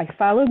no-brainer. I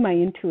followed my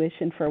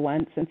intuition for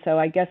once, and so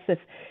I guess if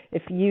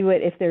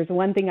there's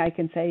one thing I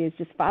can say is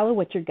just follow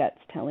what your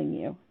gut's telling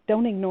you.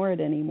 Don't ignore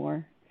it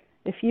anymore.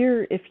 If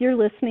you're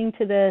listening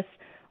to this,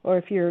 or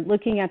if you're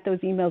looking at those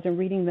emails and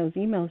reading those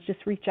emails,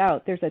 just reach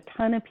out. There's a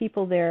ton of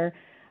people there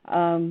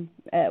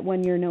at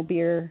One Year No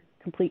Beer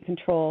Complete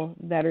Control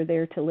that are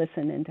there to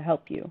listen and to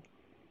help you,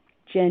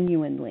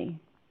 genuinely.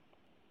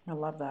 I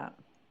love that.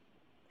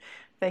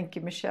 Thank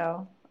you,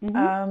 Michelle.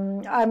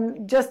 Mm-hmm.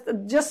 I'm just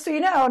so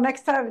you know, our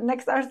next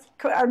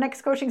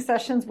coaching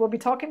sessions, we'll be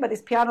talking about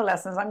these piano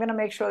lessons. I'm going to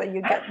make sure that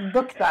you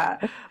book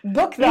that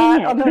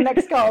on the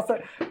next call. So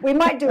we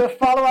might do a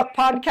follow-up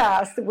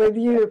podcast with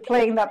you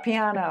playing that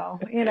piano.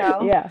 You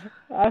know,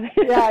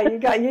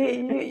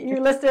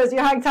 you listeners, you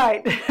hang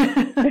tight.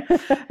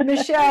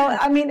 Michelle,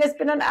 I mean, it's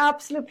been an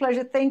absolute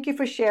pleasure. Thank you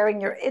for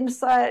sharing your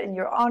insight and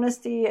your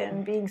honesty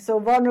and being so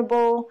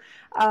vulnerable.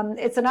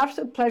 It's an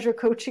absolute pleasure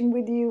coaching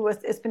with you.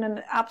 It's been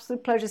an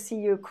absolute pleasure to see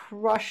you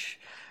crush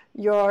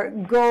your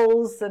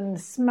goals and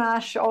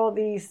smash all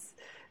these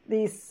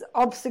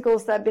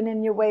obstacles that have been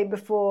in your way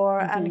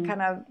before, and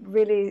kind of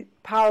really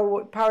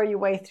power your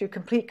way through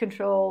complete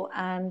control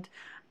and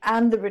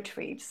the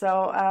retreat.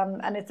 So,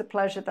 and it's a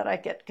pleasure that I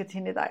get to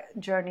continue that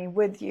journey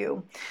with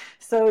you.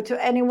 So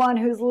to anyone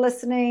who's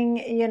listening,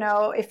 you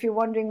know, if you're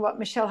wondering what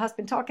Michelle has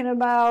been talking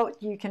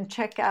about, you can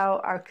check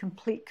out our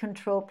Complete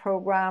Control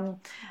program,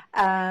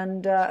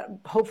 and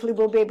hopefully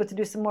we'll be able to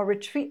do some more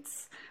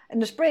retreats in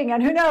the spring.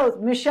 And who knows,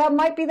 Michelle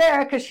might be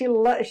there because she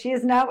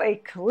is now a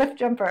cliff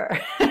jumper.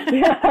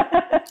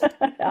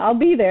 I'll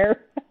be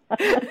there.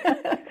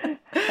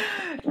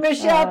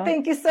 Michelle,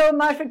 thank you so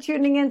much for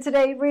tuning in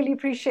today. Really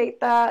appreciate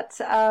that.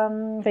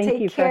 Take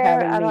care, for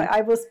having and me.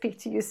 I will speak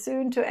to you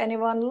soon. To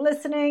anyone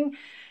listening,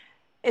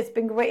 it's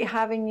been great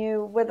having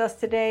you with us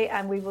today,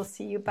 and we will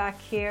see you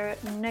back here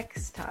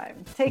next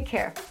time. Take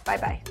care.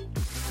 Bye-bye.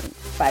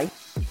 Bye.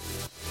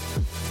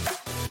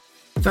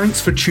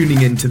 Thanks for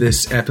tuning in to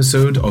this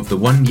episode of the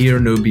One Year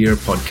No Beer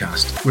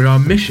podcast, where our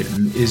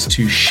mission is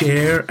to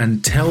share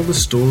and tell the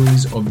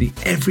stories of the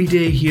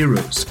everyday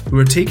heroes who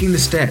are taking the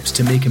steps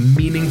to make a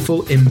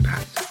meaningful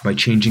impact by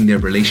changing their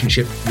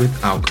relationship with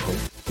alcohol.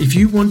 If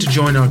you want to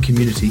join our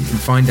community and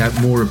find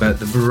out more about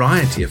the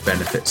variety of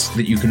benefits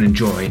that you can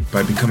enjoy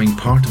by becoming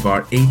part of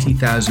our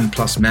 80,000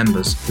 plus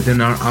members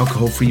within our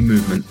alcohol-free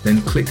movement,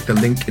 then click the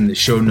link in the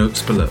show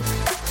notes below.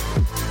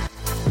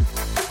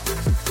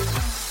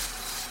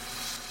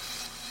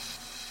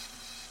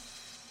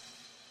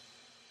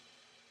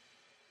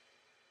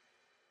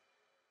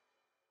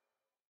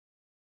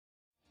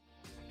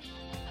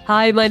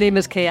 Hi, my name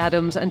is Kay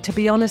Adams, and to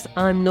be honest,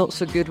 I'm not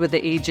so good with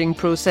the ageing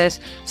process,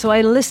 so I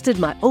enlisted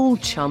my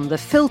old chum, the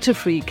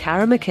filter-free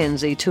Cara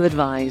McKenzie, to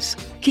advise.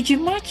 Could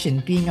you imagine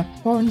being a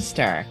porn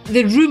star?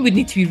 The room would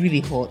need to be really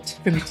hot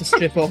for me to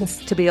strip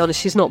off. To be honest,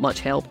 she's not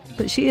much help,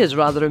 but she is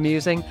rather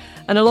amusing.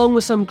 And along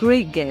with some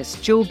great guests,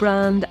 Joe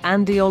Brand,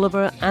 Andy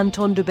Oliver,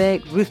 Anton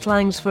Dubeck, Ruth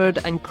Langsford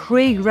and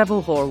Craig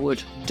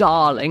Revel-Horwood,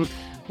 darling,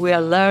 we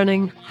are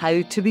learning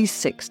how to be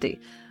 60.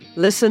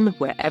 Listen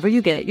wherever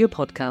you get your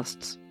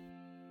podcasts.